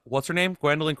that. what's her name?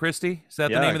 Gwendolyn Christie? Is that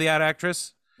the Yeah. name of the ad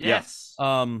actress? Yes.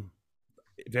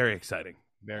 Very exciting.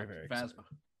 Very, very exciting. Phasma.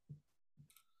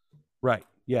 Right.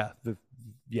 Yeah.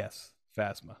 Yes.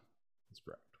 Phasma. That's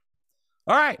correct.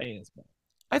 All right.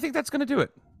 I think that's going to do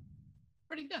it.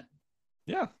 Pretty good.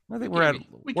 Yeah. I think We we're at gave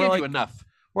you- we we're gave like, you enough.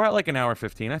 We're at like an hour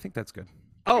 15. I think that's good.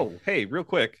 Oh, hey, real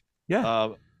quick. Yeah.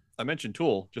 I mentioned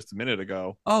Tool just a minute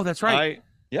ago. Oh, that's right.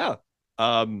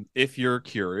 If you're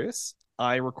curious,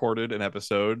 I recorded an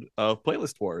episode of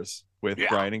Playlist Wars with Yeah.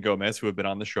 Brian and Gomez, who have been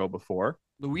on the show before.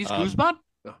 Luis Um, Guzman?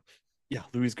 Yeah,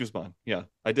 Luis Guzman. Yeah,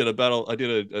 I did a battle. I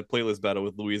did a playlist battle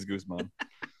with Luis Guzman.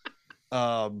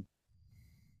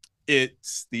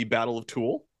 It's the Battle of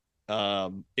Tool.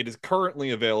 It is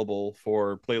currently available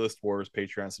for Playlist Wars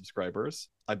Patreon subscribers.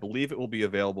 I believe it will be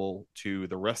available to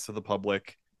the rest of the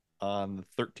public on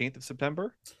the 13th of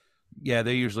September. Yeah,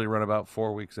 they usually run about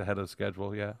 4 weeks ahead of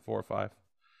schedule. Yeah, 4 or 5.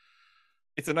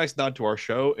 It's a nice nod to our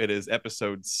show. It is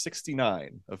episode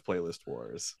 69 of Playlist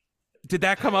Wars. Did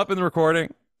that come up in the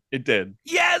recording? It did.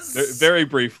 Yes. Very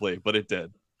briefly, but it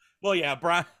did. Well, yeah,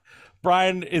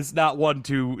 Brian is not one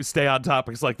to stay on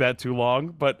topics like that too long,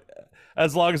 but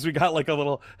as long as we got like a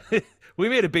little we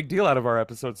made a big deal out of our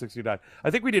episode 69.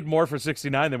 I think we did more for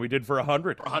 69 than we did for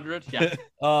 100. For 100, yeah.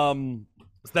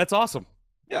 That's awesome.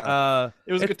 Yeah.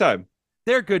 It was a good time.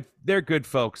 They're good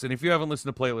folks, and if you haven't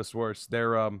listened to Playlist Wars,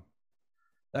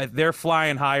 they're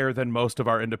flying higher than most of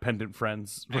our independent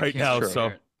friends right now. Sure.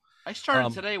 So I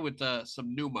started today with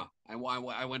some Numa.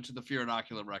 I went to the Fear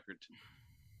Inoculum record.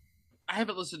 I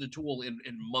haven't listened to Tool in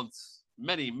months,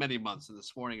 many months. And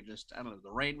this morning, I don't know,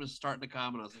 the rain was starting to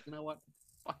come, and I was like, you know what?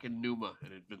 Fucking Numa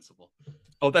and Invincible.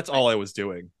 Oh, that's all I was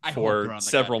doing for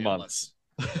several goddamn months.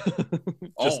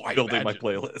 Just building my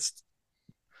playlist.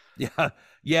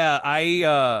 Yeah.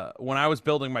 I when I was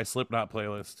building my Slipknot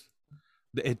playlist,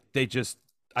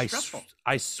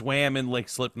 I swam in Lake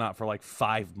Slipknot for like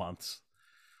 5 months.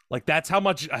 Like that's how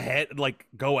much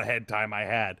go ahead time I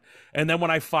had. And then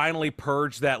when I finally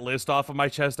purged that list off of my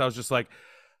chest, I was just like,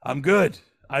 I'm good.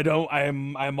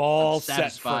 I'm all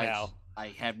set for now.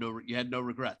 You had no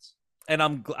regrets. And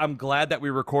I'm glad that we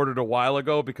recorded a while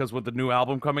ago, because with the new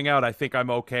album coming out, I think I'm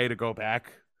okay to go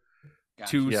back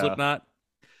to Slipknot.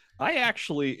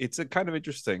 It's a kind of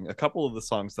interesting. A couple of the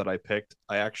songs that I picked,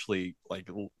 I actually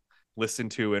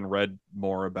listened to and read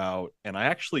more about, and I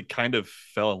actually kind of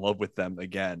fell in love with them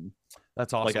again.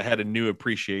 That's awesome. Like I had a new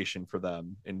appreciation for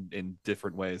them in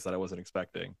different ways that I wasn't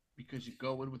expecting. Because you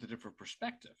go in with a different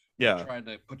perspective. Yeah. You're trying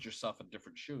to put yourself in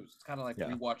different shoes. It's kind of like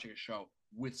rewatching a show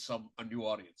with a new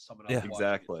audience, someone else. Yeah, watching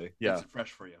exactly. It. Yeah. Makes it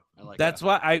fresh for you. I like That's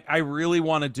why I really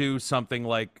want to do something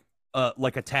like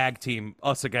a tag team,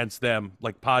 us against them,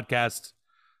 like podcast.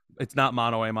 It's not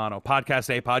mono a mono,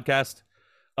 podcast a podcast.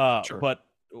 Sure. But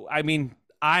I mean,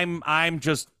 I'm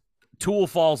just Tool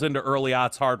falls into early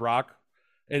aughts hard rock,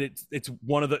 and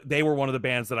they were one of the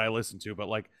bands that I listened to. But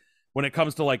like when it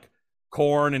comes to like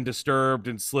Korn and Disturbed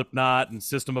and Slipknot and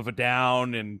System of a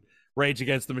Down and Rage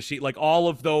Against the Machine, like all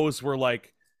of those were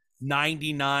like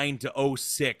 99 to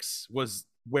 06 was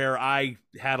where I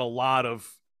had a lot of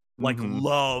like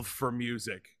love for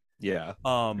music. Yeah.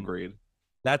 Agreed.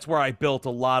 That's where I built a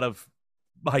lot of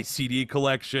my CD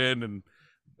collection and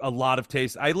a lot of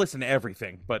taste. I listen to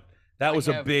everything, but that was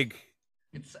a big.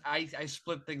 I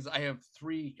split things. I have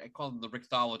 3. I call them the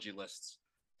Richtology lists.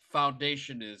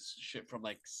 Foundation is shit from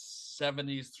like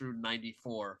 70s through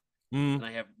 94, and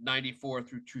I have 94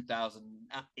 through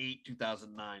 2008,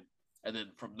 2009, and then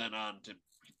from then on to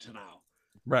now.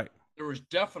 Right. There was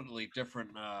definitely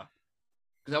different.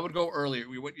 Because I would go earlier.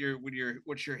 What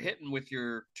you're hitting with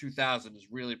your 2000 is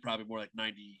really probably more like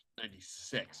 90,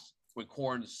 96 when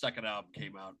Korn's second album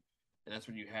came out, and that's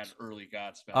when you had early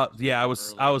Godspell. Yeah, I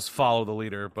was Follow the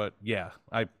Leader, but yeah,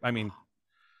 I mean,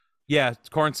 yeah,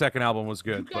 Korn's second album was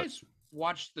good. You guys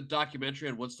watched the documentary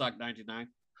on Woodstock '99?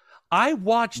 I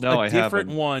watched a different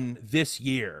one this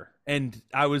year, and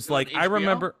I was like, I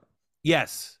remember.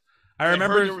 Yes. I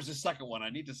remember there was a second one. I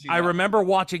need to see. I remember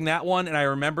watching that one, and I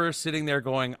remember sitting there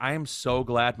going, I am so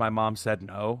glad my mom said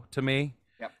no to me.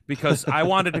 Yep. Because I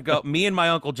wanted to go. Me and my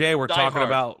Uncle Jay were talking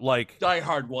about like Die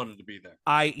Hard wanted to be there.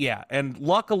 And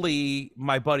luckily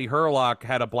my buddy Herlock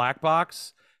had a black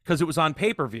box because it was on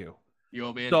pay-per-view. The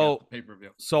old man got the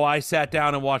pay-per-view. So I sat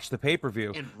down and watched the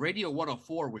pay-per-view. And Radio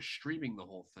 104 was streaming the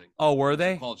whole thing. Oh, were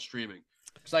they? Called streaming.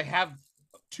 Because I have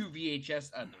 2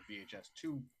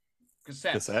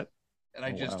 cassettes. And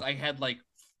I had like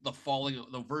the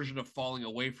version of Falling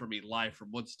Away From Me live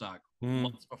from Woodstock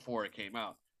months before it came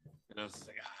out. And I was just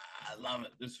like, I love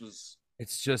it.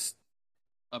 It's just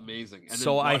amazing. And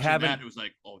so then I haven't. It was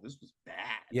like, oh, this was bad.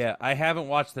 Yeah, I haven't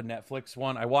watched the Netflix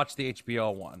one. I watched the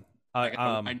HBO one.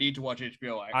 I need to watch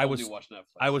HBO. I only watch Netflix.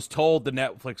 I was told the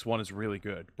Netflix one is really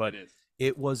good, but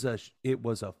it was a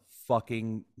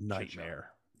fucking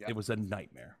nightmare. Yep. It was a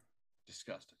nightmare.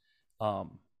 Disgusting.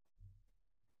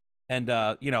 And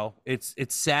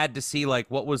it's sad to see like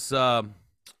what was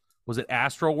it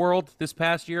Astroworld this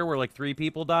past year where like 3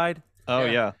 people died? Oh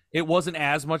yeah. It wasn't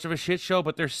as much of a shit show,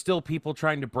 but there's still people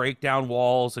trying to break down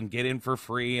walls and get in for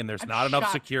free, and there's not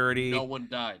enough security. No one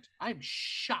died. I'm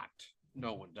shocked.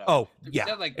 No one died. Oh yeah.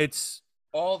 Like it's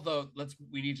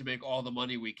we need to make all the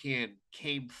money we can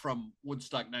came from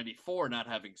Woodstock 94 not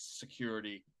having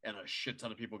security and a shit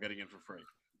ton of people getting in for free.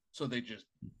 So they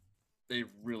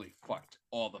really fucked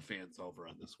all the fans over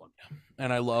on this one.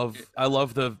 And I love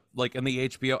the like in the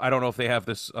HBO. I don't know if they have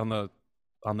this on the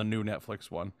new Netflix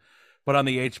one, but on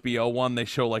the HBO one they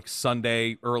show like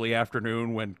Sunday early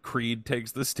afternoon when Creed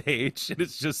takes the stage, and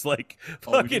it's just like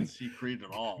we didn't see Creed at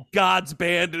all. God's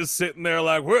band is sitting there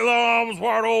like with arms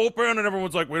wide open, and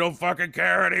everyone's like, we don't fucking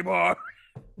care anymore.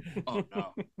 Oh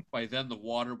no! By then, the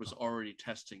water was already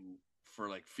testing for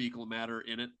like fecal matter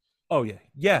in it. Oh yeah,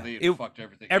 yeah. They had It, fucked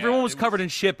everything. everyone Yeah, was it covered in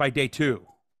shit by day 2.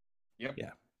 Yep. Yeah.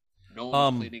 No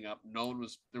one was cleaning up. No one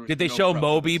was. There was Did they no show prep for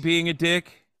Moby this. being a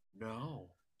dick? No.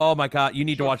 Oh my god, you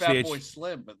need to Showed watch Fat the Boy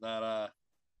Slim, but that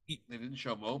they didn't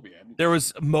show Moby.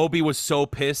 Moby was so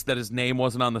pissed that his name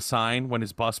wasn't on the sign when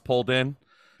his bus pulled in,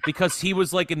 because he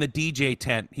was like in the DJ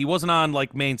tent. He wasn't on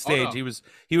like main stage. no.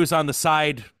 He was on the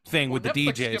side thing with the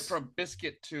Netflix DJs. skipped from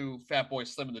Biscuit to Fat Boy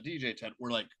Slim in the DJ tent,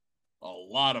 where like a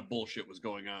lot of bullshit was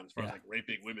going on as far as like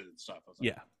raping women and stuff. I was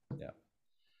like, Yeah.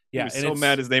 He was so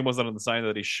mad his name wasn't on the sign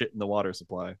that he shit in the water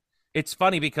supply. It's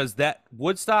funny because that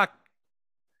Woodstock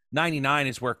 99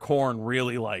 is where Korn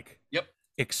really like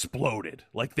exploded.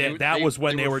 Like that was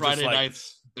when they were Friday just like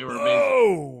nights. They were amazing.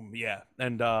 boom. Yeah.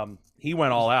 And he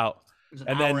went all out. It was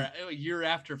and then a year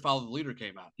after Follow the Leader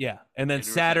came out. yeah, and then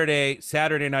And it was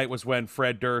Saturday night was when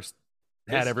Fred Durst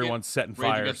had Biscuit, everyone setting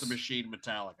Rage fires. Against the Machine,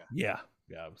 Metallica. Yeah.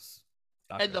 It was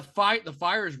not And good. the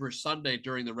fires were Sunday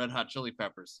during the Red Hot Chili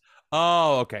Peppers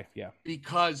Oh, okay. Yeah.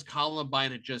 because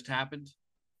Columbine had just happened,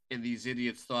 and these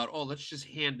idiots thought, "Oh, let's just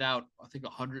hand out, I think,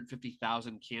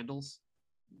 150,000 candles."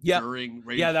 Yep. During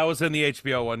Yeah, that was in the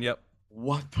HBO one. Yep.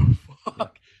 What the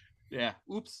fuck? Yeah.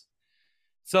 Oops.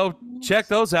 So check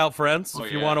those out, friends, Oh,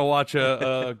 if you yeah. want to watch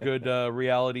a good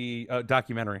reality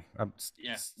documentary.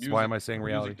 Yeah. Why am I saying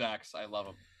reality? Music docs. I love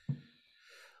them.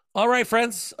 All right,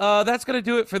 friends. That's going to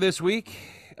do it for this week.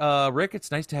 Rick,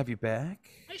 it's nice to have you back.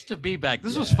 Nice to be back.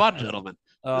 This was fun, gentlemen.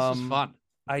 This was fun.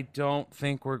 I don't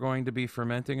think we're going to be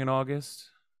fermenting in August.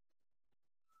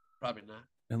 Probably not.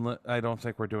 And I don't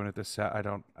think we're doing it this. I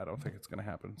don't think it's going to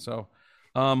happen. So,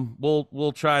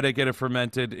 we'll try to get it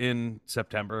fermented in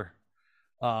September.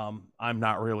 I'm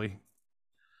not really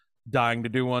dying to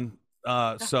do one.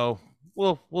 So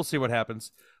we'll see what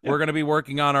happens. We're going to be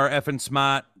working on our effing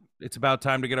Smot. It's about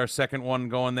time to get our second one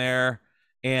going there.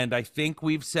 And I think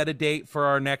we've set a date for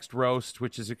our next roast,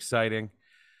 which is exciting.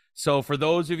 So for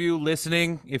those of you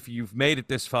listening, if you've made it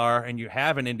this far and you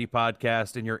have an indie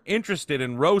podcast and you're interested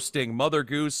in roasting Mother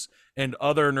Goose and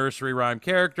other nursery rhyme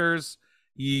characters,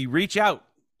 you reach out.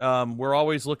 We're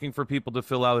always looking for people to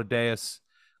fill out a dais.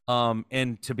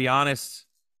 And to be honest,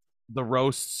 the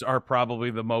roasts are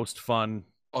probably the most fun.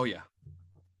 Oh yeah.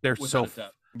 They're Without a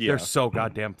doubt. they're so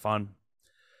goddamn fun.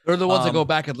 They're the ones that go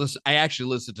back and listen. I actually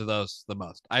listen to those the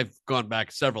most. I've gone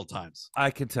back several times.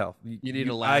 I can tell. You need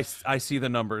to laugh. I see the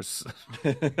numbers.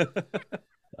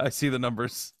 I see the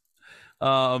numbers.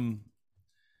 But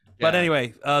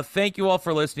anyway, thank you all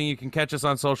for listening. You can catch us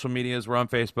on social medias. We're on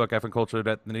Facebook, Effin' Cultured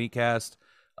at the Neatcast,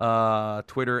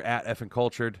 Twitter at Effin'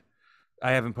 Cultured.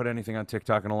 I haven't put anything on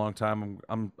TikTok in a long time.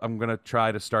 I'm gonna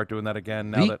try to start doing that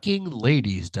again now.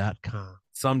 VikingLadies.com.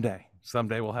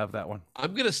 Someday we'll have that one.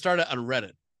 I'm gonna start it on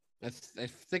Reddit. I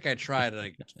think I tried and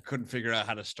I couldn't figure out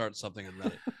how to start something on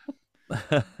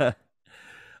Reddit.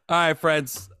 All right,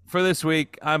 friends. For this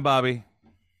week, I'm Bobby.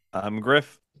 I'm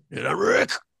Griff. And I'm Rick.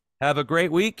 Have a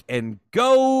great week and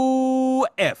go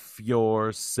F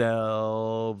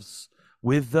yourselves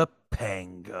with the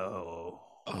Pango.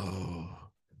 Oh,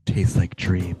 tastes like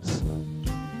dreams.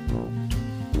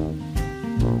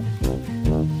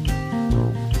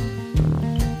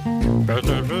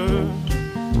 Ba-da-da,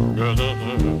 ba-da-da,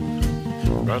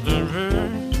 ba-da-da,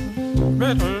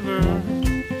 ba-da-da.